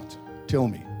start. Tell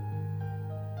me,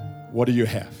 what do you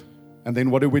have? And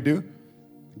then what do?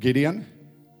 Gideon,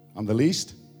 I'm the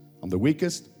least, I'm the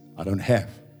weakest, I don't have.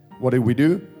 What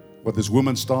do? What this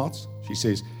woman starts, she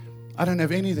says, I don't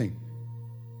have anything.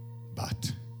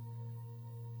 But,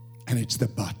 and it's the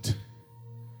but.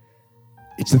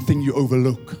 It's the thing you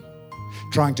overlook.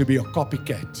 Trying to be a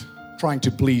copycat, trying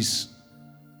to please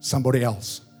somebody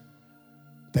else,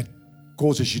 that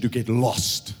causes you to get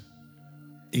lost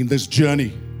in this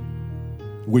journey,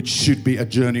 which should be a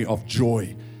journey of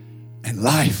joy and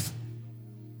life.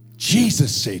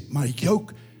 Jesus said, my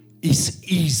yoke is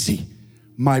easy,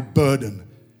 my burden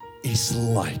is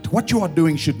light. What you are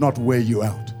doing should not wear you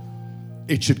out.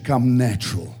 It should come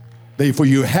natural. Therefore,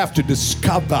 you have to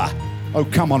discover. Oh,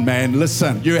 come on, man.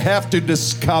 Listen. You have to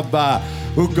discover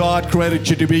who God created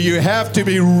you to be. You have to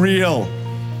be real.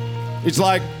 It's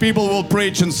like people will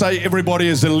preach and say everybody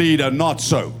is a leader. Not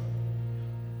so.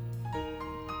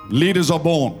 Leaders are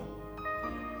born.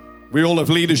 We all have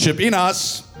leadership in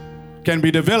us, can be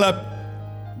developed,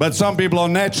 but some people are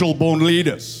natural born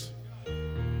leaders.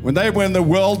 When they were in the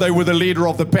world, they were the leader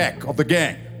of the pack, of the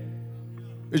gang.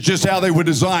 It's just how they were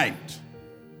designed.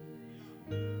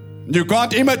 You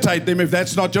can't imitate them if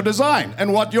that's not your design.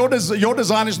 And what your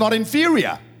design is not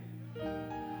inferior.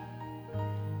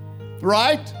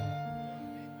 Right?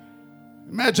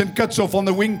 Imagine Kutsoff on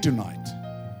the wing tonight.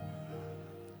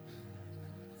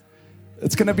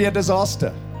 It's going to be a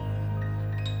disaster.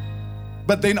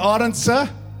 But then Arendse,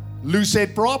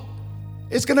 Lucette prop,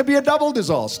 it's going to be a double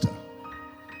disaster.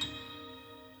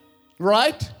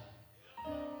 Right?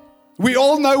 We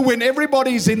all know when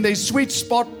everybody's in their sweet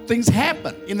spot, things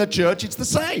happen. In the church, it's the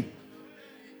same.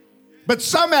 But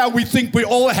somehow we think we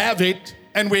all have it,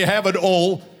 and we have it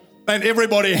all, and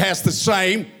everybody has the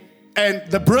same. And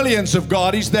the brilliance of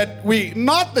God is that we're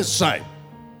not the same.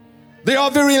 They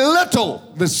are very little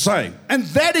the same. And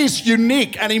that is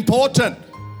unique and important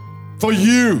for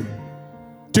you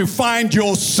to find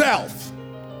yourself.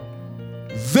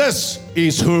 This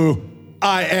is who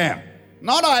I am.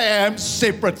 Not I am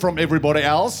separate from everybody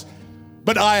else,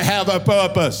 but I have a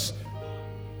purpose.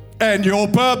 And your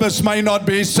purpose may not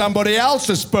be somebody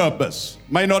else's purpose.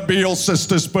 May not be your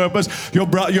sister's purpose. Your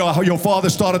father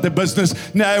started the business.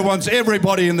 Now he wants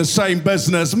everybody in the same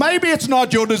business. Maybe it's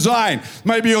not your design.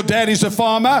 Maybe your daddy's a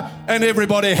farmer and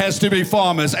everybody has to be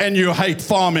farmers and you hate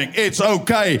farming. It's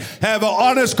okay. Have an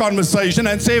honest conversation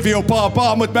and sê vir jou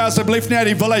pa moet my asseblief nie uit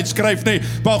die wil uitskryf nie.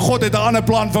 Maar God het 'n ander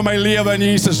plan vir my lewe in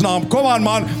Jesus naam. Kom aan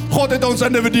man. God het ons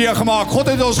individue gemaak. God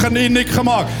het ons uniek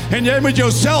gemaak. En jy moet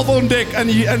jouself ontdek in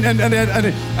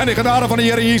die genade van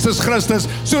die Here Jesus Christus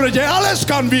sodat jy alles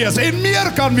kan wees en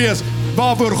meer kan wees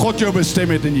waarvoor God jou bestem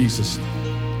het in Jesus.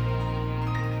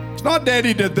 It's not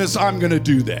daddy did this, I'm going to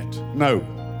do that. No.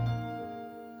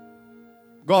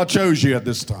 God chose you at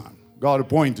this time. God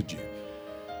appointed you.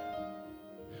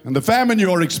 And the famine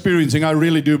you are experiencing, I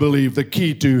really do believe the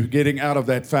key to getting out of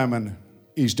that famine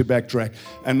is to backtrack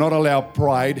and not allow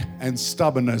pride and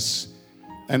stubbornness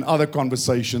and other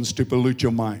conversations to pollute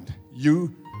your mind.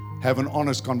 You have an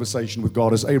honest conversation with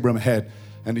God as Abraham had.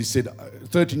 And he said,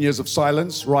 13 years of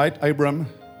silence, right, Abraham,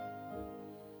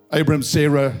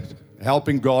 Sarah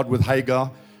helping God with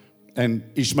Hagar, and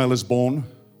Ishmael is born.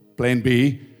 Plan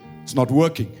B, it's not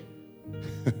working.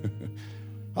 I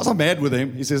was not mad with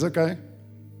him. He says, okay,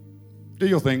 do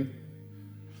your thing.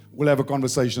 We'll have a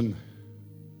conversation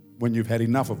when you've had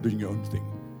enough of doing your own thing.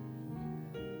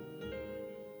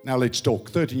 Now let's talk.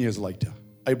 13 years later,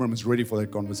 Abraham is ready for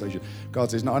that conversation.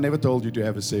 God says, no, I never told you to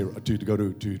have a Sarah, to go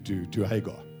to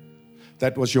Hagar.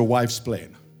 That was your wife's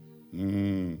plan.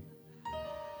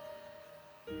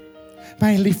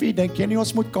 My liefie, dink jy nie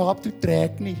ons moet Kaap toe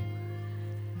trek nie?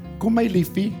 Kom my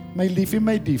liefie, my liefie,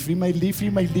 my liefie, my liefie,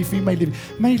 my liefie, my liefie,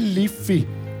 my liefie,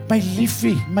 my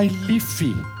liefie, my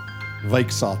liefie.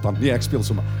 Wyk Satan. Nee, ek speel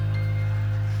sommer.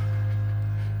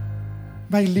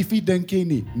 My liefie, dink jy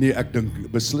nie? Nee, ek dink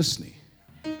beslis nie.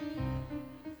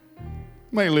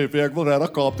 My liefie, ek wil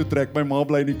regtig Kaap toe trek. My ma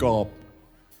bly in die Kaap.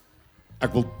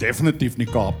 Ek wil definitief nie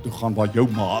Kaap toe gaan waar jou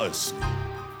ma is nie.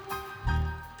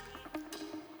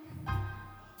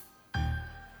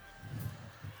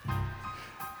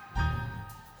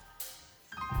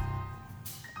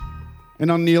 En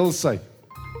dan neel sy.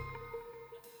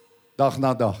 Dag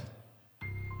na dag.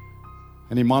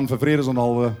 En die man vir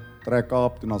vredesonderhalwe trek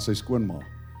Kaap toe na sy skoonma.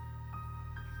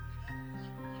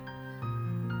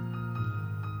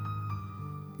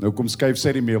 Nou kom skuif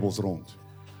sy die meubels rond.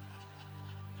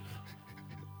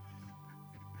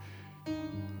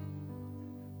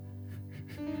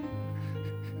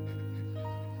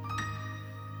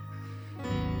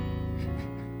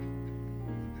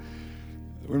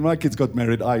 When my kids got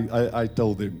married, I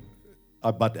told them,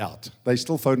 I butt out. They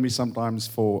still phone me sometimes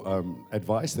for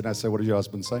advice. Then I say, what did your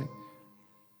husband say?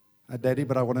 Daddy,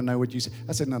 but I want to know what you say.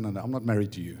 I said, no, I'm not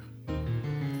married to you.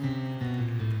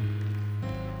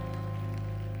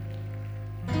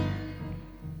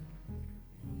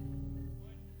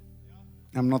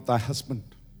 I'm not thy husband.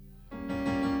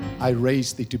 I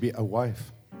raised thee to be a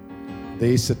wife.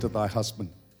 There sitteth thy husband.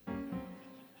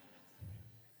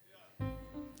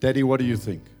 Daddy, what do you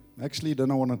think? Actually, you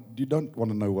don't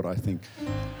want to know what I think.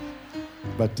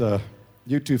 But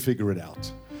you two figure it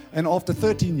out. And after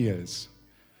 13 years,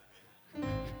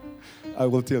 I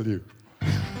will tell you.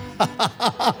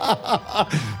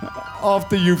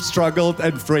 After you've struggled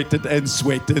and fretted and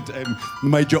sweated and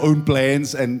made your own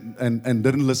plans and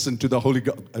didn't listen to the Holy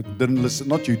God, didn't listen,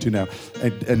 not you two now,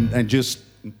 and just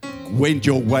went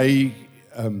your way,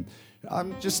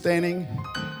 I'm just standing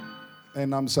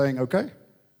and I'm saying, okay.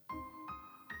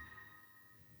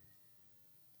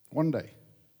 One day.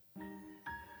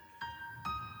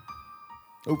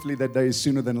 Hopefully that day is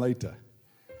sooner than later.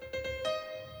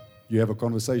 You have a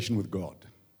conversation with God.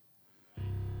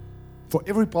 For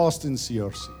every pastor in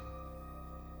CRC,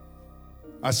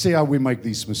 I see how we make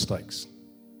these mistakes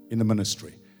in the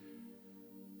ministry.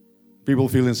 People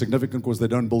feel insignificant because they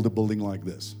don't build a building like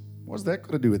this. What's that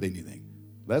got to do with anything?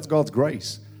 That's God's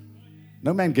grace.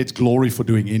 No man gets glory for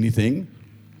doing anything.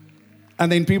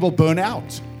 And then people burn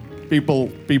out.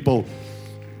 People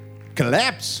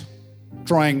collapse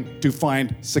trying to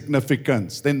find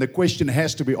significance. Then the question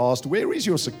has to be asked, where is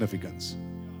your significance?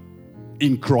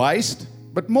 In Christ,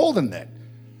 but more than that,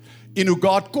 in who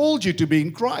God called you to be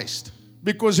in Christ.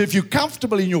 Because if you're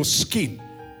comfortable in your skin,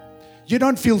 you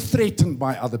don't feel threatened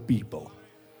by other people.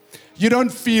 You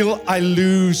don't feel I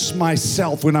lose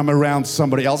myself when I'm around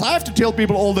somebody else. I have to tell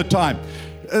people all the time.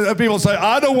 People say,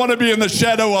 I don't want to be in the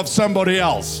shadow of somebody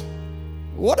else.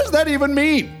 What does that even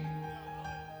mean?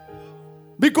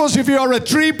 Because if you are a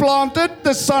tree planted,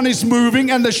 the sun is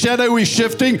moving and the shadow is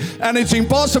shifting, and it's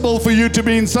impossible for you to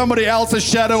be in somebody else's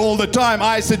shadow all the time.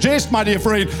 I suggest, my dear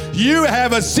friend, you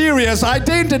have a serious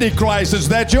identity crisis.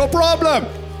 That's your problem.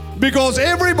 Because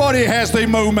everybody has their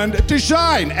moment to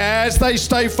shine as they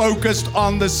stay focused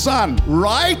on the sun,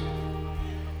 right?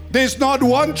 There's not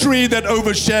one tree that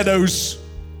overshadows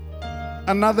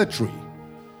another tree.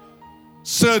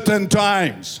 Certain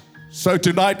times. So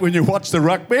tonight when you watch the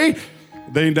rugby,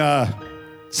 then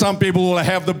some people will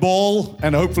have the ball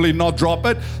and hopefully not drop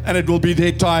it, and it will be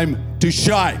their time to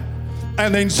shine.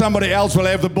 And then somebody else will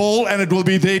have the ball and it will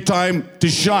be their time to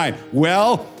shine.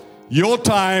 Well, your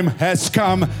time has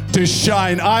come to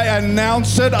shine. I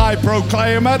announce it, I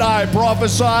proclaim it, I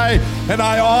prophesy, and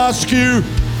I ask you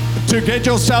to get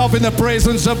yourself in the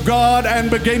presence of God and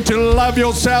begin to love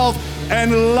yourself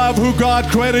and love who God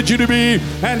created you to be,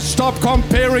 and stop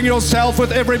comparing yourself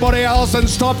with everybody else, and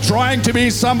stop trying to be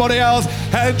somebody else,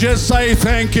 and just say,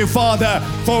 thank you, Father,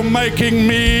 for making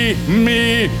me.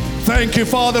 Thank you,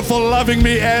 Father, for loving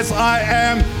me as I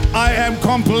am. I am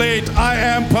complete. I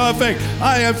am perfect.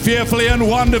 I am fearfully and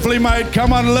wonderfully made.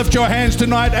 Come on, lift your hands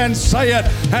tonight and say it,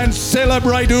 and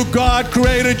celebrate who God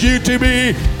created you to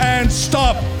be, and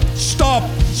stop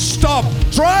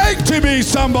trying to be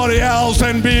somebody else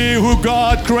and be who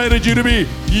God created you to be.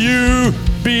 You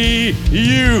be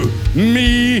you.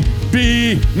 Me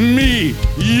be me.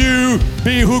 You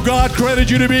be who God created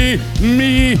you to be.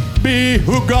 Me be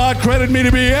who God created me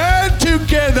to be. And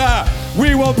together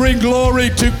we will bring glory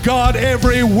to God.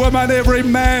 Every woman, every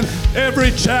man,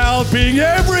 every child being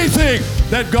everything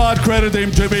that God created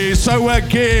them to be. So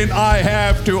again, I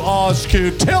have to ask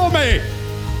you, tell me,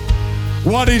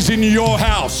 what is in your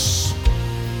house?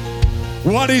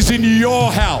 What is in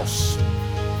your house?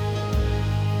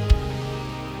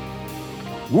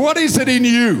 What is it in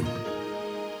you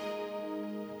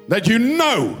that you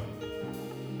know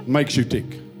makes you tick?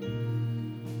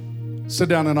 Sit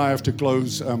down, and I have to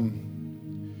close. In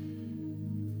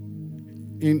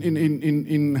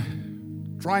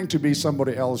trying to be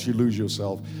somebody else, you lose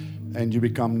yourself, and you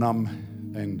become numb,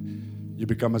 and you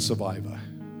become a survivor.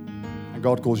 And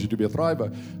God calls you to be a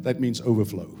thriver. That means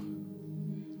overflow.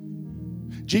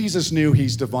 Jesus knew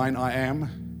He's divine I am.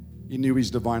 He knew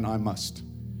He's divine I must.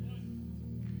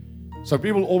 So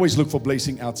people always look for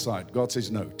blessing outside. God says,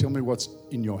 no, tell me what's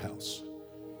in your house.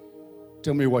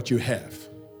 Tell me what you have.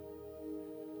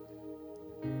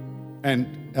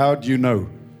 And how do you know?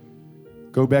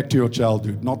 Go back to your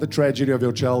childhood. Not the tragedy of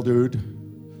your childhood,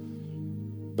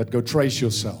 but go trace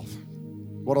yourself.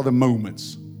 What are the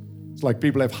moments? It's like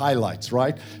people have highlights,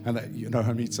 right? And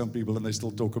I meet some people and they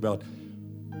still talk about,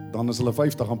 dan is hulle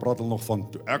 50 en praat hulle nog van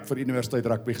toe ek vir universiteit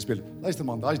rugby gespeel. Luister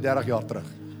man, daai is 30 jaar terug.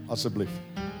 Asseblief.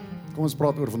 Kom ons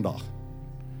praat oor vandag.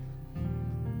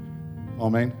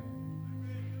 Amen.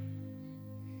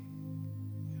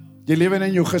 Jy lewe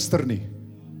nie in jou gister nie.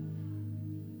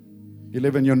 You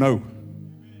live in your now.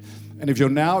 And if your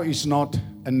now is not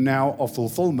a now of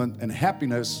fulfillment and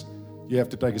happiness, you have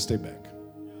to take a step back.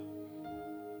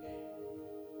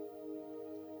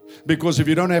 Because if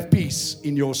you don't have peace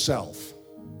in yourself,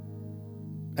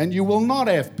 and you will not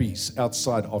have peace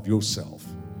outside of yourself,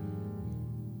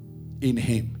 in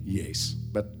Him, yes,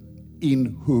 but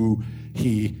in who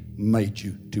He made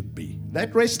you to be.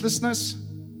 That restlessness,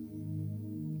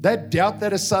 that doubt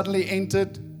that has suddenly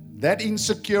entered, that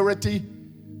insecurity,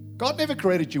 God never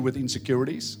created you with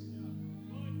insecurities.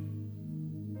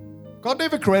 God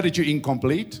never created you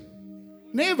incomplete.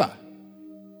 Never.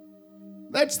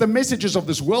 That's the messages of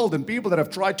this world and people that have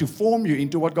tried to form you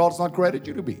into what God's not created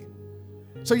you to be.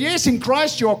 So yes, in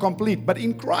Christ you are complete, but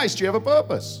in Christ you have a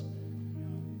purpose.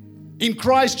 In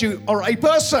Christ you are a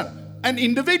person, an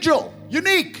individual,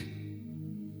 unique.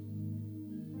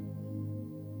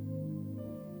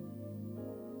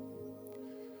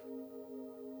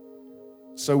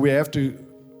 So we have to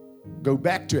go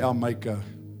back to our Maker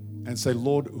and say,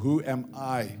 Lord, who am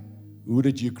I? Who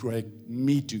did you create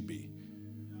me to be?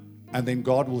 And then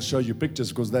God will show you pictures,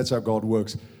 because that's how God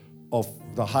works, of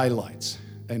the highlights.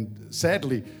 And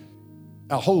sadly,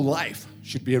 our whole life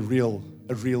should be a reel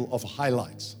of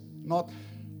highlights. Not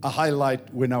a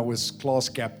highlight when I was class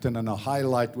captain, and a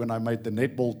highlight when I made the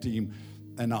netball team,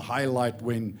 and a highlight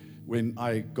when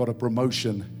I got a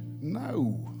promotion.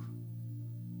 No.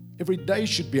 Every day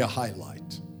should be a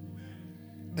highlight.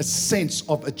 A sense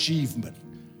of achievement.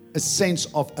 A sense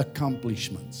of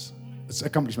accomplishment.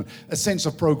 A sense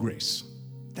of progress.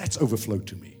 That's overflow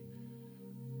to me.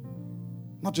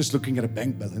 Not just looking at a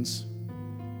bank balance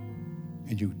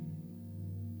and you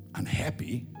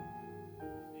unhappy,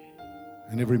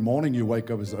 and every morning you wake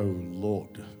up and say, oh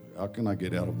Lord, how can I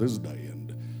get out of this day?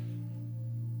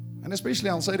 And especially,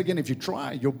 I'll say it again, if you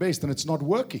try your best and it's not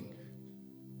working,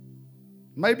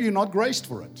 maybe you're not graced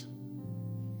for it.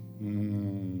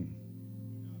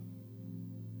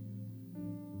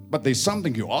 But there's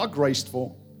something you are graced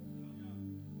for,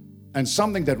 and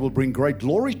something that will bring great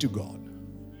glory to God.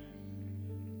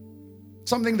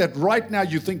 Something that right now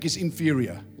you think is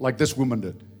inferior, like this woman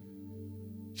did.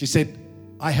 She said,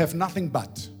 I have nothing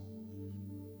but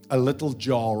a little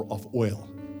jar of oil.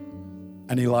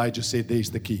 And Elijah said, there's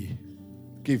the key.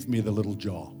 Give me the little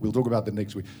jar. We'll talk about that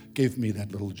next week. Give me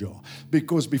that little jar.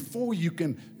 Because before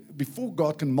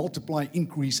God can multiply,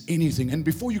 increase anything, and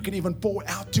before you can even pour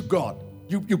out to God,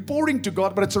 you're pouring to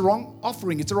God, but it's a wrong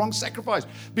offering. It's a wrong sacrifice,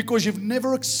 because you've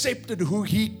never accepted who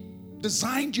He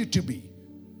designed you to be.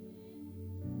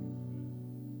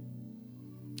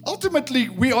 I'll ultimately,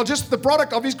 we are just the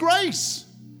product of His grace.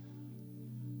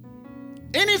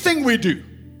 Anything we do,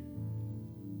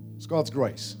 it's God's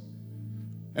grace.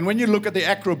 And when you look at the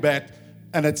acrobat,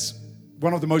 and it's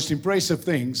one of the most impressive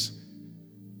things,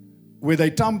 where they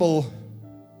tumble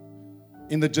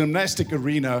in the gymnastic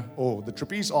arena, or the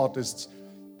trapeze artists,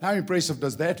 how impressive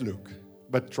does that look?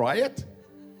 But try it.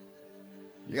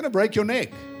 You're going to break your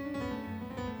neck.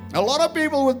 A lot of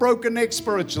people with broken necks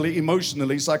spiritually,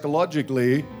 emotionally,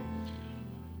 psychologically,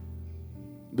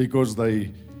 because they're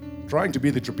trying to be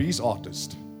the trapeze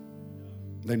artist.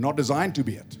 They're not designed to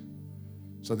be it.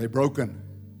 So they're broken.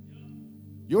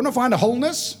 You want to find a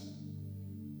wholeness?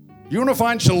 You want to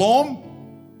find shalom?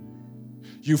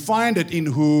 You find it in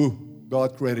who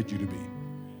God created you to be.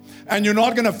 And you're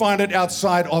not going to find it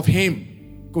outside of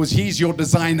Him, because He's your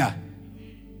designer.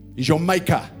 He's your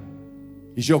maker.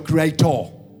 He's your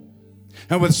creator.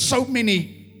 And with so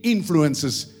many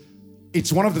influences,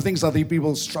 it's one of the things I think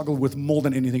people struggle with more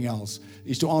than anything else,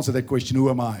 is to answer that question, who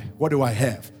am I? What do I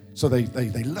have? So they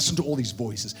listen to all these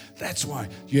voices. That's why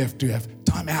you have to have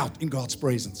time out in God's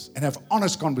presence and have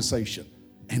honest conversation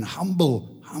and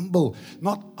humble.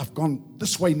 Not, I've gone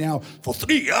this way now for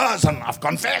 3 years and I've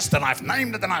confessed and I've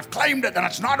named it and I've claimed it and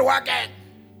it's not working.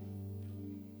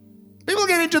 People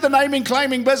get into the naming,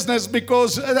 claiming business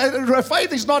because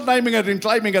faith is not naming it and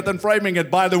claiming it and framing it,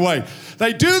 by the way.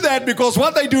 They do that because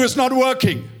what they do is not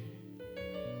working.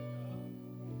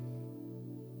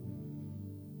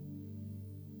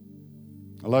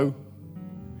 Hello?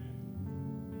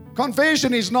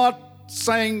 Confession is not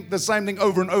saying the same thing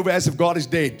over and over as if God is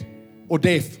dead or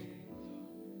deaf.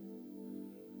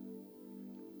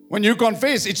 When you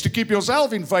confess, it's to keep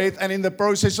yourself in faith and in the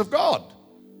process of God.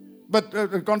 But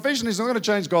confession is not going to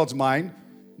change God's mind.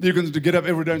 You're going to get up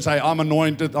every day and say, I'm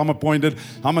anointed, I'm appointed,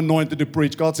 I'm anointed to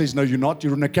preach. God says, no, you're not.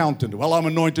 You're an accountant. Well, I'm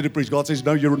anointed to preach. God says,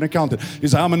 no, you're an accountant. You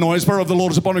say, I'm anointed. Spirit of the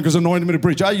Lord is upon me because anointed me to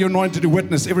preach. You're anointed to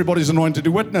witness. Everybody's anointed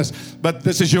to witness. But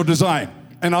this is your design.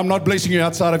 And I'm not blessing you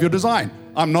outside of your design.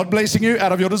 I'm not blessing you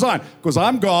out of your design. Because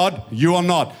I'm God, you are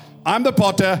not. I'm the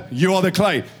potter, you are the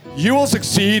clay. You will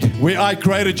succeed where I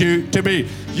created you to be.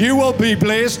 You will be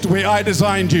blessed where I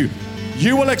designed you.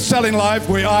 You will excel in life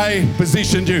where I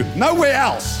positioned you. Nowhere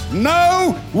else.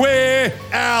 Nowhere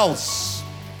else.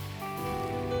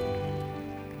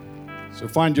 So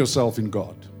find yourself in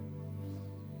God.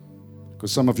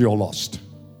 Because some of you are lost.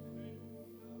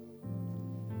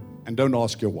 And don't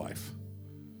ask your wife.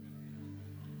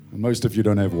 And most of you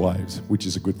don't have wives, which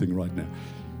is a good thing right now.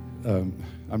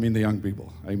 I mean the young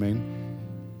people. Amen.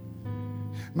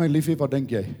 My liefie, wat dink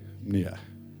jy? Nee.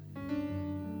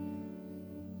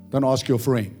 Don't ask your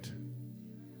friend.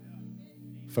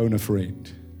 Phone a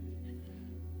friend.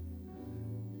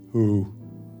 Who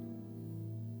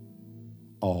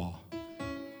are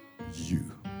you?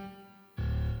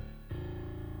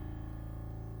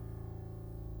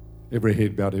 Every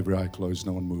head bowed, every eye closed,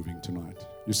 no one moving tonight.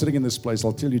 You're sitting in this place,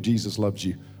 I'll tell you Jesus loves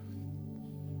you.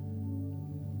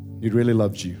 He really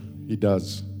loves you. He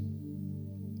does.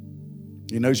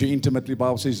 He knows you intimately. The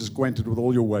Bible says He's acquainted with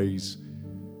all your ways.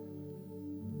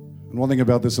 And one thing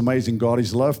about this amazing God,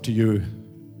 His love to you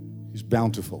is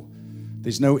bountiful.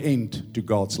 There's no end to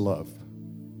God's love.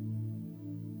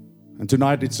 And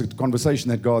tonight it's a conversation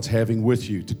that God's having with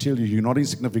you to tell you you're not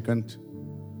insignificant.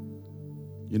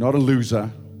 You're not a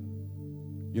loser.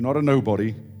 You're not a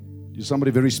nobody. You're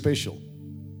somebody very special.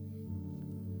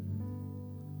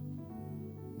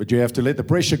 But you have to let the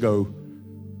pressure go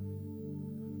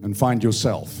and find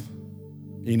yourself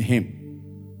in Him.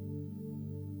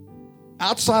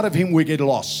 Outside of Him, we get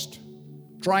lost.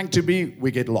 Trying to be,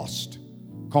 we get lost.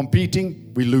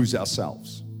 Competing, we lose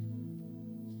ourselves.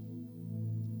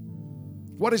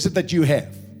 What is it that you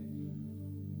have?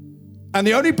 And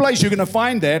the only place you're going to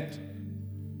find that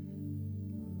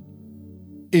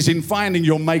is in finding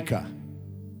your Maker.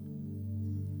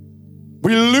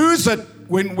 We lose it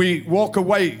when we walk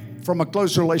away from a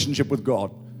close relationship with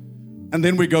God. And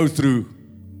then we go through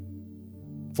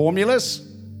formulas,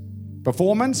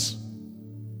 performance.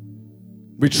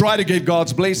 We try to get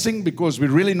God's blessing because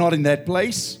we're really not in that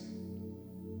place.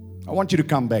 I want you to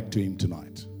come back to Him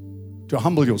tonight, to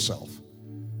humble yourself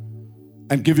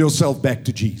and give yourself back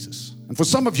to Jesus. And for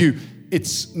some of you,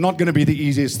 it's not going to be the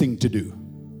easiest thing to do.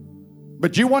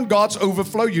 But you want God's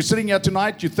overflow. You're sitting here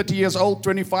tonight, you're 30 years old,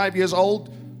 25 years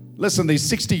old. Listen, there's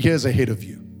 60 years ahead of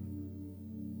you.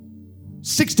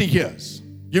 60 years.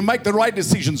 You make the right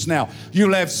decisions now.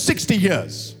 You'll have 60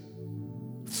 years,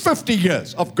 50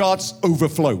 years of God's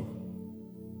overflow.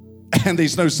 And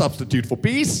there's no substitute for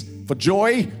peace, for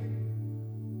joy,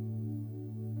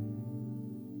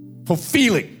 for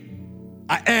feeling.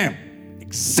 I am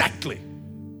exactly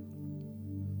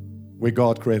where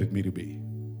God created me to be.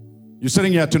 You're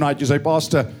sitting here tonight, you say,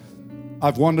 Pastor,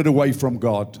 I've wandered away from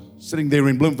God. Sitting there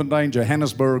in Bloemfontein,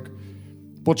 Johannesburg,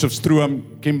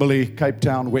 Potchefstroom, Kimberley, Cape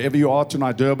Town, wherever you are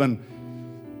tonight, Durban,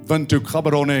 Windhoek,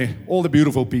 Gaborone, all the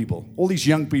beautiful people, all these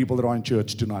young people that are in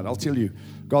church tonight. I'll tell you,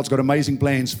 God's got amazing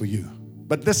plans for you.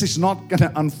 But this is not going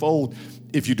to unfold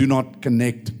if you do not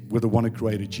connect with the one who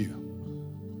created you.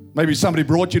 Maybe somebody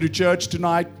brought you to church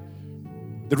tonight.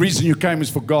 The reason you came is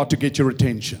for God to get your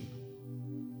attention.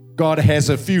 God has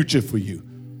a future for you.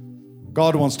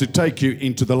 God wants to take you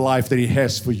into the life that He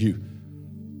has for you.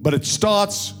 But it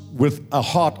starts with a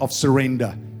heart of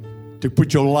surrender to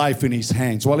put your life in His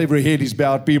hands. While every head is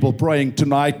bowed, people praying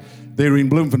tonight, they're in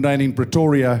Bloemfontein, in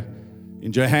Pretoria,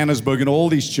 in Johannesburg, in all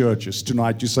these churches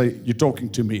tonight. You say, you're talking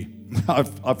to me.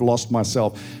 I've lost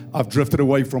myself. I've drifted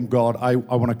away from God. I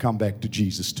want to come back to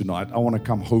Jesus tonight. I want to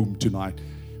come home tonight.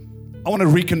 I want to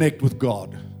reconnect with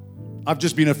God. I've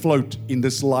just been afloat in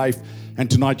this life, and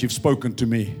tonight you've spoken to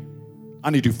me.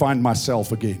 I need to find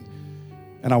myself again,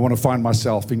 and I want to find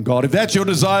myself in God. If that's your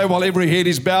desire, while every head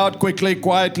is bowed, quickly,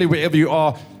 quietly, wherever you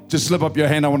are, just slip up your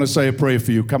hand. I want to say a prayer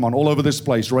for you. Come on, all over this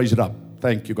place, raise it up.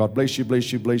 Thank you. God bless you,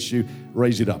 bless you, bless you.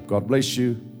 Raise it up. God bless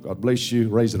you. God bless you.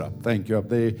 Raise it up. Thank you up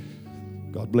there.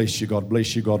 God bless you. God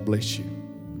bless you. God bless you.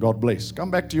 God bless.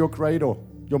 Come back to your Creator,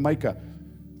 your Maker.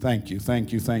 Thank you.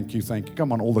 Thank you. Thank you. Thank you.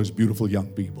 Come on, all those beautiful young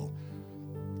people.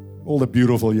 All the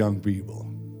beautiful young people.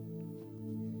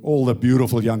 All the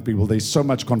beautiful young people. There's so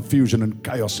much confusion and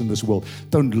chaos in this world.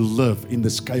 Don't live in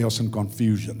this chaos and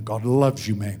confusion. God loves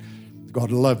you, man.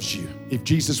 God loves you. If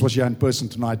Jesus was here in person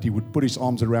tonight, He would put His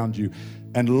arms around you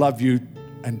and love you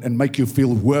and make you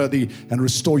feel worthy and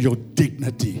restore your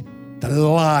dignity. The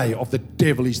lie of the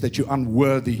devil is that you're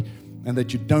unworthy and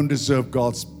that you don't deserve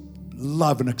God's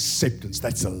love and acceptance.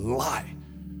 That's a lie.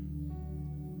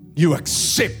 You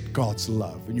accept God's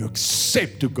love and you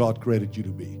accept who God created you to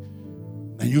be.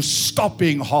 And you stop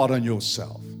being hard on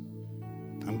yourself.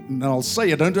 And I'll say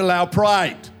it, don't allow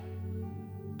pride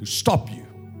to stop you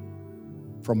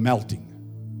from melting.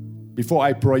 Before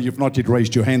I pray, you've not yet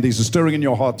raised your hand. There's a stirring in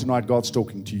your heart tonight. God's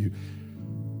talking to you.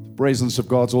 The presence of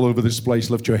God's all over this place.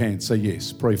 Lift your hand. Say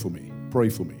yes. Pray for me. Pray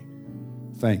for me.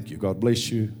 Thank you. God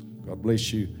bless you. God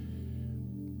bless you.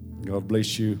 God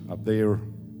bless you up there.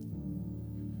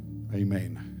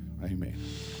 Amen. Amen.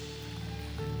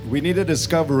 We need a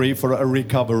discovery for a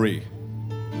recovery.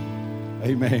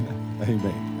 Amen. Amen.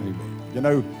 Amen. You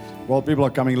know, while people are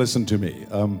coming, listen to me.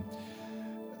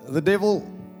 The devil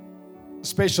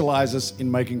specializes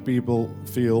in making people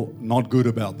feel not good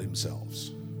about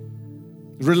themselves.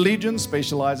 Religion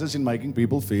specializes in making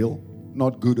people feel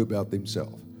not good about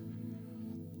themselves.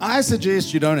 I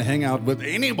suggest you don't hang out with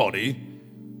anybody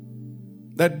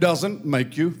that doesn't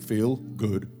make you feel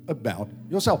good about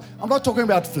yourself. I'm not talking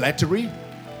about flattery.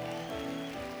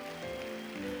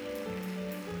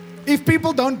 If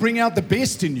people don't bring out the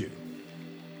best in you,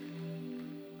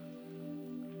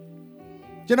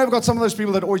 you know, I've got some of those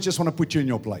people that always just want to put you in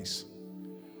your place.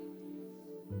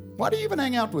 Why do you even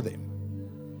hang out with them?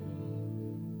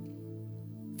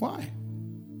 Why?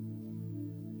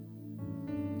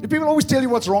 If people always tell you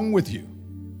what's wrong with you,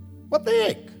 what the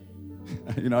heck?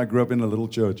 You know, I grew up in a little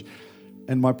church,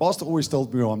 and my pastor always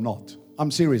told me, oh, I'm not. I'm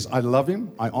serious. I love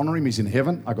him. I honor him. He's in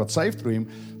heaven. I got saved through him.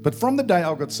 But from the day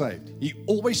I got saved, he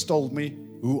always told me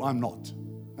who I'm not.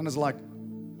 And it's like,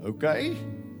 okay.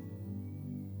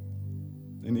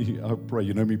 And I pray,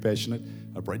 you know me, passionate.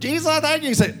 I pray, Jesus, thank you.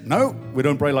 He said, no, we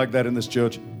don't pray like that in this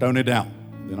church. Tone it down.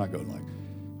 Then I go like,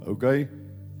 okay.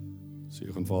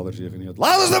 Zegen Vader, zegen niet.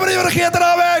 Laat ons de manier vergeten,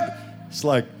 amen. It's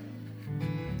like,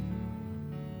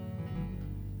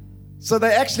 so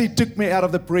they actually took me out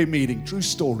of the prayer meeting. True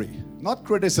story. Not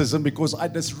criticism, because I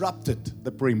disrupted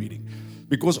the prayer meeting.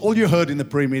 Because all you heard in the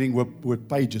prayer meeting were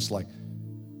pages like,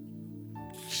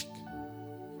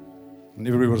 and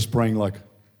everybody was praying like,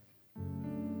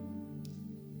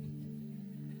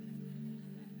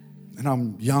 and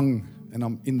I'm young, and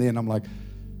I'm in there, and I'm like,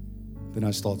 then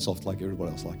I start soft like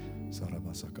everybody else, like, he says,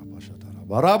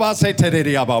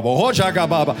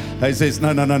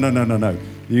 no.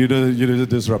 You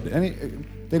disrupted. And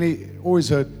then he always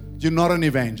heard, you're not an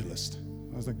evangelist.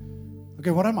 I was like,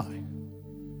 okay, what am I?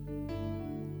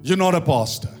 You're not a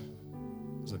pastor.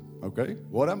 I was like, okay,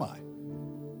 what am I?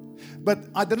 But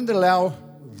I didn't allow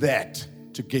that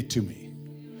to get to me.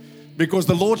 Because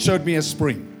the Lord showed me a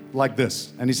spring like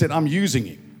this. And He said, I'm using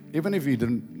him. Even if He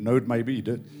didn't know it, maybe He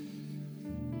did.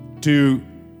 To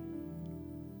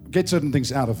get certain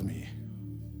things out of me.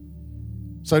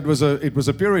 So it was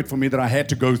a period for me that I had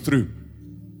to go through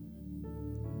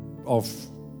of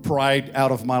pride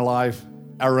out of my life,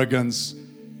 arrogance,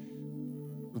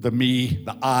 the me,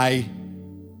 the I.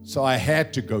 So I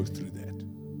had to go through that.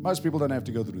 Most people don't have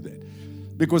to go through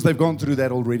that because they've gone through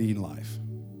that already in life.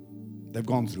 They've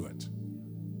gone through it.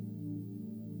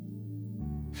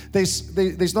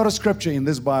 There's not a scripture in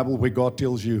this Bible where God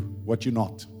tells you what you're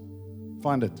not.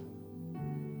 Find it.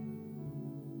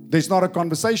 There's not a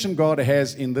conversation God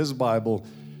has in this Bible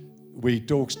where He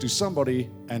talks to somebody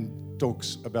and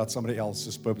talks about somebody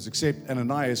else's purpose, except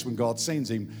Ananias when God sends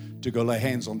him to go lay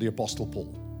hands on the Apostle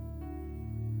Paul.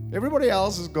 Everybody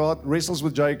else, as God wrestles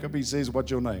with Jacob, He says, "What's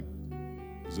your name?"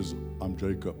 He says, "I'm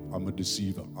Jacob. I'm a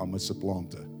deceiver. I'm a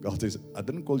supplanter." God says, "I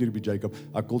didn't call you to be Jacob.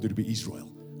 I called you to be Israel."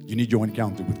 You need your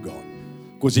encounter with God.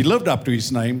 Because he lived up to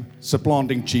his name,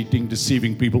 supplanting, cheating,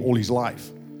 deceiving people all his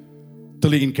life,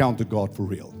 till he encountered God for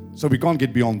real. So we can't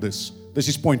get beyond this. This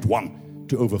is point one,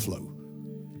 to overflow.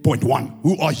 Point one,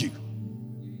 who are you?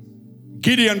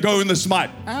 Gideon, go in the smite.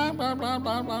 Blah, blah, blah,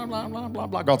 blah, blah, blah, blah,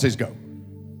 blah. God says, go.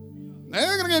 They're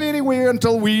not going to get anywhere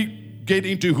until we get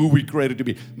into who we created to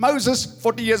be. Moses,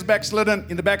 40 years backslidden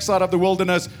in the backside of the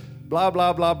wilderness, blah,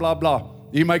 blah, blah, blah, blah.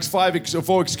 He makes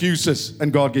 4 excuses,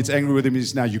 and God gets angry with him. He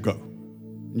says, now you go.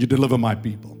 You deliver my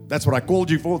people. That's what I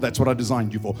called you for. That's what I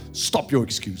designed you for. Stop your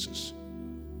excuses.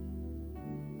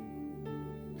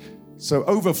 So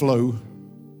overflow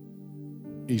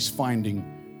is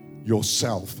finding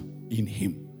yourself in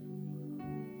Him.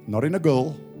 Not in a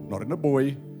girl, not in a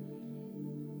boy,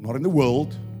 not in the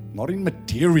world, not in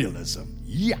materialism.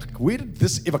 Yuck, where did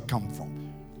this ever come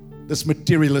from? This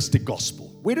materialistic gospel.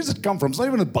 Where does it come from? It's not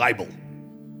even in the Bible.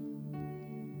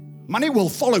 Money will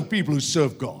follow people who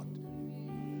serve God.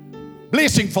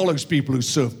 Blessing follows people who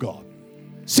serve God.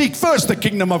 Seek first the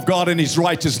kingdom of God and His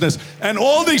righteousness, and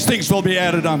all these things will be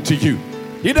added unto you.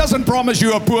 He doesn't promise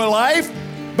you a poor life,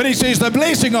 but He says the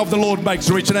blessing of the Lord makes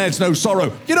rich and adds no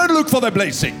sorrow. You don't look for the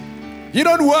blessing. You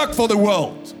don't work for the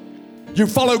world. You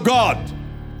follow God,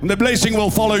 and the blessing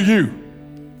will follow you.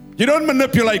 You don't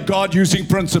manipulate God using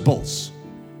principles.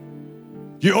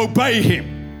 You obey Him.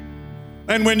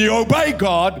 And when you obey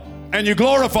God, and you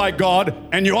glorify God,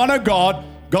 and you honor God,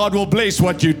 God will bless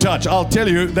what you touch. I'll tell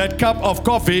you, that cup of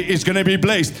coffee is going to be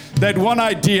blessed. That one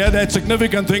idea, that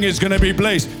significant thing is going to be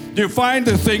blessed. You find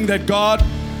the thing that God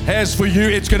has for you,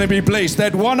 it's going to be blessed.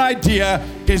 That one idea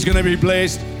is going to be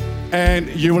blessed, and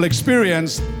you will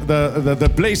experience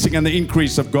the blessing and the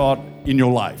increase of God in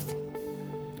your life.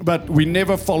 But we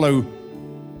never follow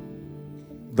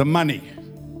the money.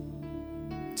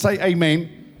 Say amen.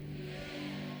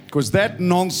 Because that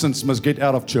nonsense must get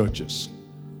out of churches.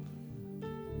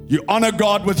 You honor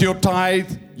God with your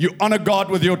tithe. You honor God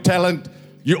with your talent.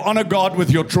 You honor God with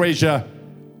your treasure.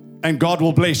 And God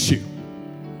will bless you.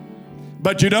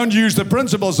 But you don't use the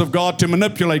principles of God to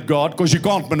manipulate God, because you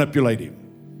can't manipulate Him.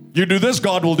 You do this,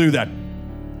 God will do that.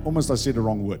 Almost I said the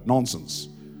wrong word. Nonsense.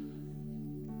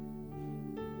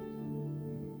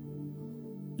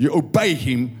 You obey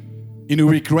Him in who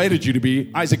He created you to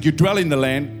be. Isaac, you dwell in the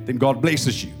land, then God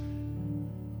blesses you.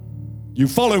 You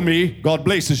follow me, God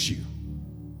blesses you.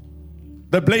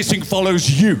 The blessing follows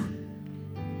you.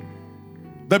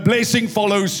 The blessing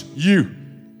follows you.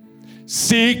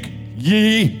 Seek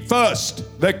ye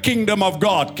first the kingdom of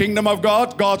God. Kingdom of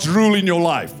God, God's rule in your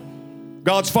life.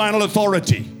 God's final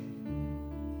authority.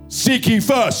 Seek ye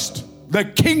first the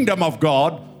kingdom of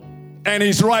God and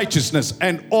His righteousness,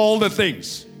 and all the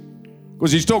things.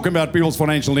 Because He's talking about people's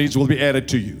financial needs will be added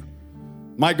to you.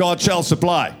 My God shall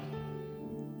supply.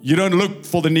 You don't look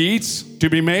for the needs to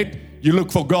be met. You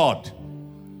look for God.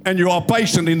 And you are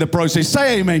patient in the process.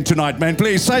 Say amen tonight, man.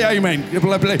 Please say amen.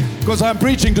 Because I'm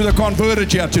preaching to the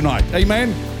converted here tonight.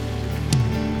 Amen.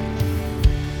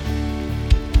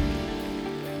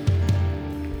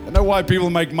 I know why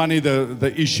people make money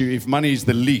the issue if money is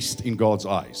the least in God's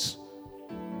eyes.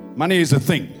 Money is a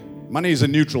thing. Money is a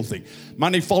neutral thing.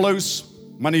 Money follows,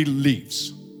 money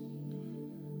leaves.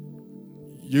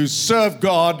 You serve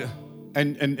God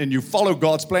and you follow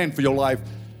God's plan for your life,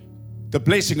 the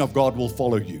blessing of God will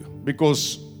follow you.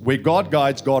 Because where God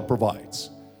guides, God provides.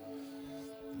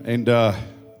 And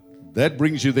that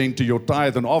brings you then to your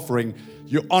tithe and offering.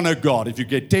 You honor God. If you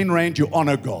get 10 rand, you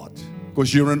honor God.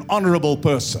 Because you're an honorable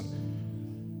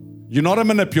person. You're not a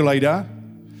manipulator.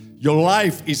 Your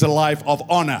life is a life of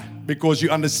honor. Because you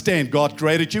understand God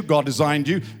created you, God designed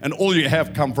you, and all you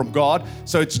have come from God.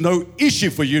 So it's no issue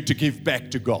for you to give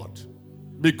back to God.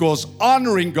 Because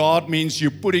honoring God means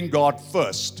you're putting God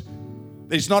first.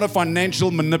 It's not a financial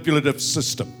manipulative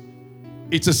system.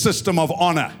 It's a system of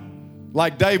honor.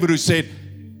 Like David, who said,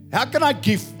 how can I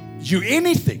give you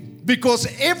anything? Because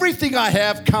everything I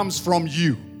have comes from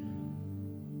you.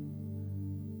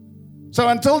 So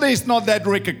until there's not that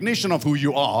recognition of who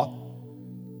you are,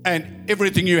 and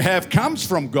everything you have comes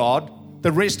from God,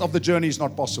 the rest of the journey is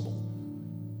not possible.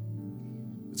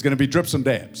 It's going to be drips and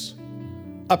dabs,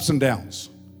 ups and downs.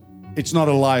 It's not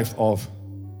a life of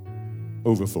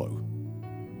overflow.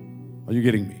 Are you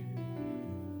getting me?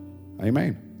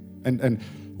 Amen. And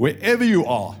wherever you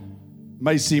are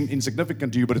may seem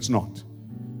insignificant to you, but it's not.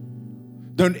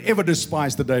 Don't ever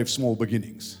despise the day of small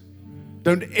beginnings.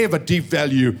 Don't ever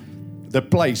devalue the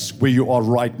place where you are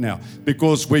right now,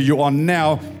 because where you are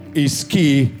now is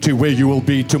key to where you will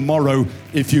be tomorrow.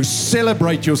 If you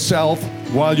celebrate yourself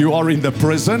while you are in the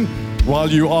prison, while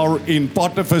you are in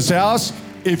Potiphar's house,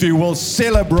 if you will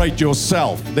celebrate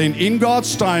yourself, then in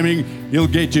God's timing, He'll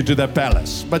get you to the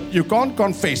palace. But you can't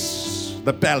confess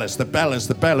the palace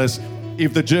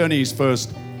if the journey is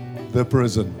first the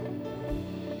prison.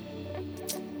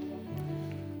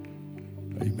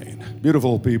 Amen.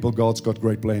 Beautiful people, God's got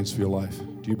great plans for your life.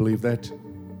 Do you believe that?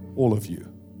 All of you.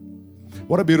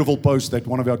 What a beautiful post that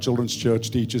one of our children's church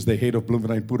teachers, the head of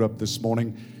Bloemfontein, put up this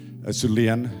morning,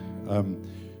 Sulian.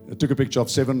 Took a picture of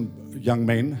 7 young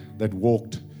men that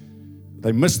walked.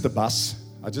 They missed the bus.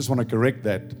 I just want to correct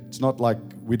that. It's not like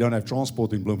we don't have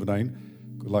transport in Bloemfontein,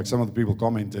 like some of the people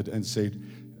commented and said,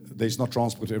 there's not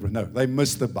transport everywhere. No, they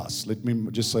missed the bus. Let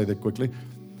me just say that quickly.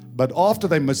 But after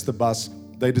they missed the bus,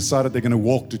 they decided they're going to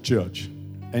walk to church.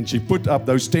 And she put up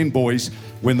those 10 boys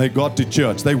when they got to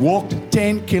church. They walked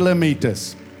 10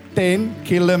 kilometers. 10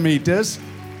 kilometers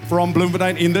from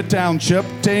Bloemfontein in the township,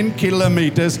 10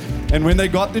 kilometers. And when they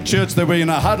got to church, they were in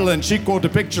a huddle, and she caught a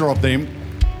picture of them.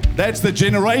 That's the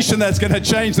generation that's going to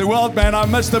change the world, man. I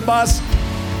missed the bus,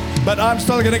 but I'm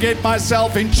still going to get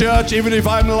myself in church, even if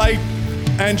I'm late.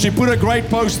 And she put a great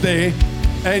post there,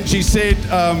 and she said,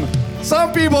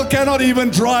 some people cannot even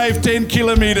drive 10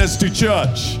 kilometers to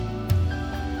church.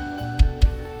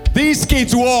 These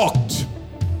kids walked.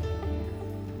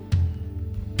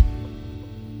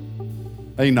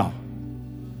 Hey, now.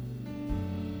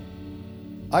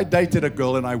 I dated a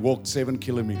girl and I walked 7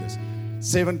 kilometers.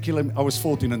 7 kilometers. I was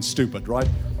 14 and stupid, right?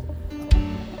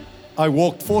 I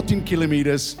walked 14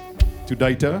 kilometers to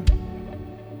date her,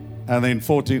 and then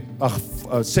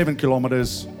 7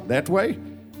 kilometers that way,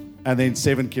 and then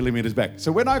 7 kilometers back.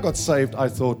 So when I got saved, I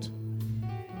thought,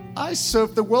 I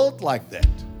serve the world like that.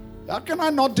 How can I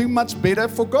not do much better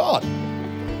for God?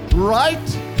 Right?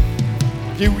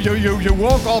 You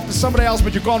walk after somebody else,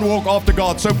 but you can't walk after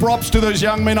God. So props to those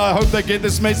young men. I hope they get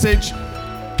this message.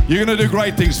 You're going to do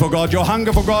great things for God. Your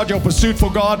hunger for God, your pursuit for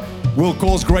God will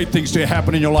cause great things to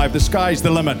happen in your life. The sky is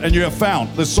the limit, and you have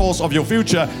found the source of your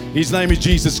future. His name is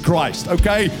Jesus Christ,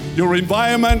 okay? Your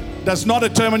environment does not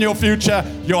determine your future.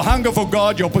 Your hunger for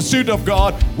God, your pursuit of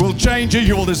God will change you.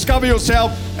 You will discover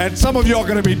yourself, and some of you are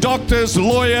going to be doctors,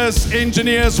 lawyers,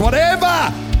 engineers,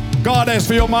 whatever God has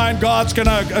for your mind. God's going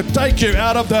to take you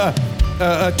out of the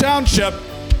township,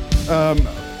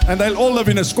 and they'll all live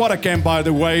in a squatter camp, by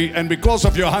the way. And because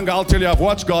of your hunger, I'll tell you, I've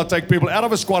watched God take people out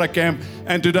of a squatter camp,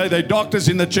 and today they're doctors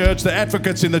in the church, they're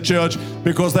advocates in the church,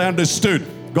 because they understood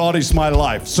God is my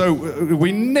life. So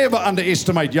we never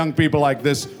underestimate young people like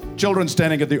this, children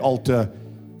standing at the altar,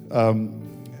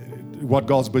 what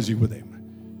God's busy with them.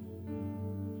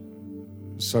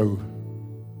 So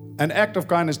an act of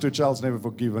kindness to a child is never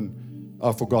forgotten.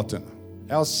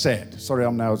 How sad. Sorry,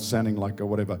 I'm now sounding like a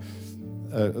whatever.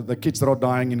 The kids that are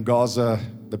dying in Gaza,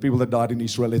 the people that died in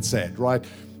Israel, it's sad, right?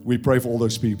 We pray for all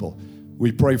those people.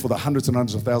 We pray for the hundreds and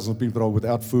hundreds of thousands of people that are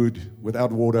without food,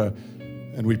 without water,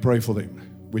 and we pray for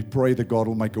them. We pray that God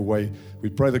will make a way. We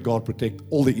pray that God protect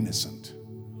all the innocent.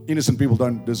 Innocent people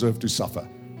don't deserve to suffer.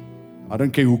 I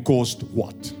don't care who caused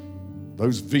what.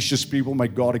 Those vicious people, may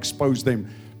God expose them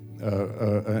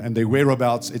and their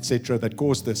whereabouts, etc., that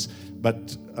caused this.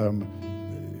 But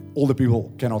all the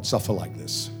people cannot suffer like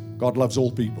this. God loves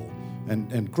all people,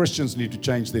 and Christians need to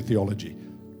change their theology.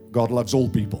 God loves all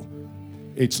people.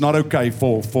 It's not okay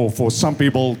for some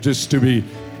people just to be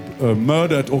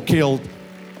murdered or killed.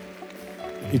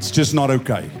 It's just not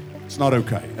okay. It's not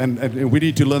okay. And we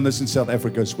need to learn this in South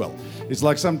Africa as well. It's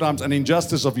like sometimes an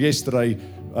injustice of yesterday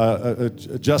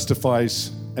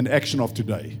justifies an action of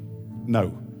today.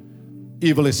 No.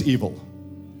 Evil is evil.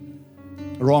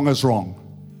 Wrong is wrong.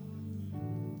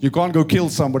 You can't go kill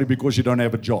somebody because you don't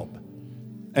have a job.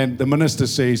 And the minister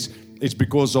says it's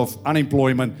because of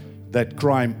unemployment that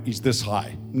crime is this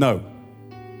high. No.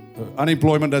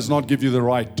 Unemployment does not give you the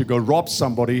right to go rob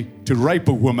somebody, to rape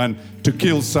a woman, to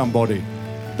kill somebody.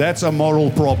 That's a moral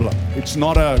problem. It's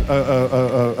not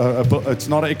it's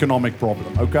not an economic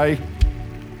problem, okay?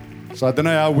 So I don't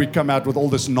know how we come out with all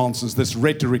this nonsense, this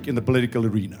rhetoric in the political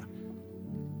arena.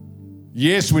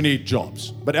 Yes, we need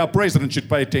jobs, but our president should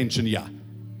pay attention here.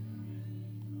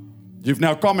 You've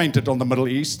now commented on the Middle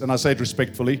East, and I say it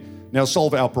respectfully. Now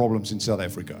solve our problems in South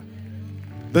Africa.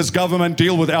 This government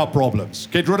deal with our problems.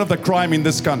 Get rid of the crime in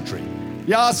this country.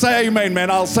 Yeah, I'll say amen,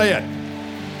 man. I'll say it.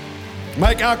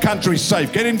 Make our country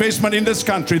safe. Get investment in this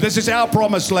country. This is our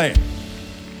promised land.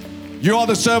 You are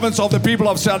the servants of the people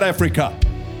of South Africa.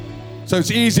 So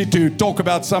it's easy to talk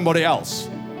about somebody else.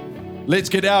 Let's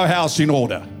get our house in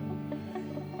order.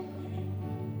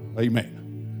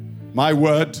 Amen. My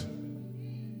word.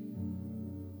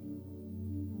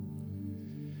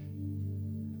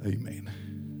 Amen.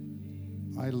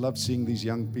 I love seeing these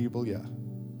young people,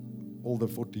 all the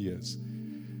 40 years.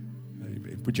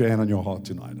 Amen. Put your hand on your heart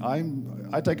tonight.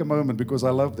 I take a moment because I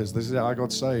love this. This is how I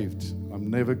got saved. I've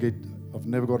never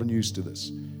gotten used to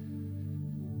this.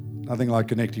 Nothing like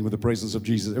connecting with the presence of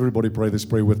Jesus. Everybody pray this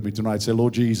prayer with me tonight. Say,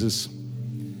 Lord Jesus,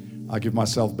 I give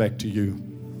myself back to you.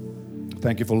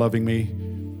 Thank you for loving me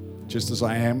just as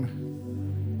I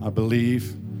am. I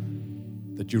believe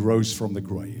that you rose from the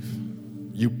grave.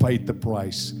 You paid the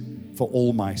price for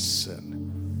all my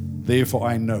sin. Therefore,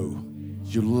 I know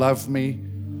you love me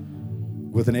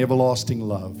with an everlasting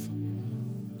love,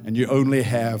 and you only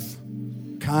have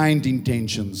kind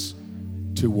intentions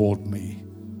toward me.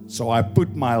 So I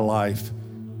put my life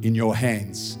in your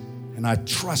hands, and I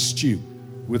trust you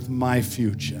with my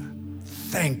future.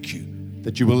 Thank you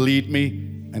that you will lead me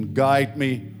and guide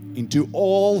me into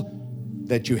all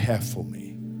that you have for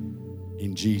me.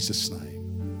 In Jesus'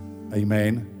 name.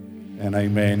 Amen and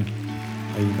amen.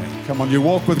 Amen. Come on, you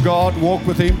walk with God, walk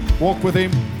with Him, walk with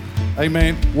Him.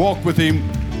 Amen. Walk with Him.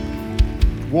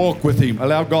 Walk with Him.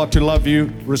 Allow God to love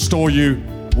you, restore you,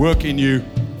 work in you,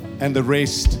 and the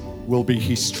rest will be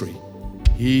history.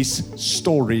 His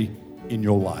story in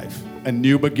your life. A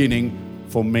new beginning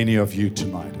for many of you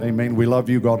tonight. Amen. We love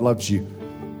you. God loves you.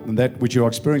 And that which you're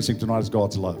experiencing tonight is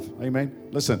God's love. Amen.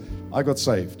 Listen, I got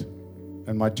saved,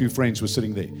 and my two friends were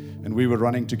sitting there, and we were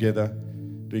running together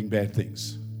doing bad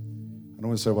things. I don't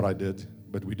want to say what I did,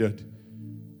 but we did.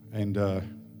 And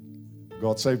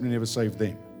God saved me, never saved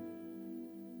them.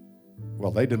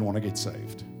 Well, they didn't want to get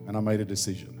saved, and I made a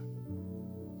decision.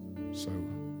 So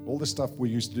all the stuff we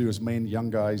used to do as men,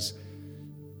 young guys,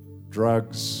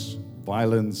 drugs,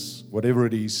 violence, whatever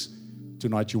it is,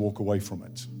 tonight you walk away from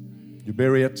it. You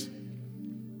bury it.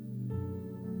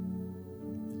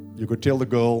 You could tell the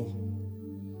girl,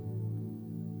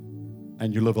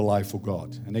 and you live a life for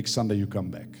God. And next Sunday you come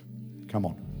back. Come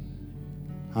on.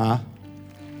 Huh?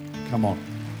 Come on.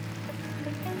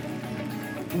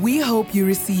 We hope you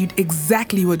received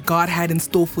exactly what God had in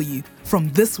store for you from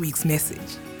this week's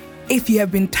message. If you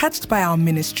have been touched by our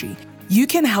ministry, you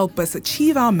can help us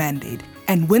achieve our mandate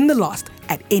and win the lost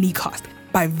at any cost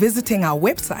by visiting our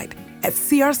website at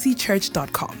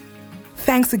crcchurch.com.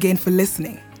 Thanks again for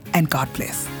listening, and God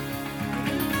bless.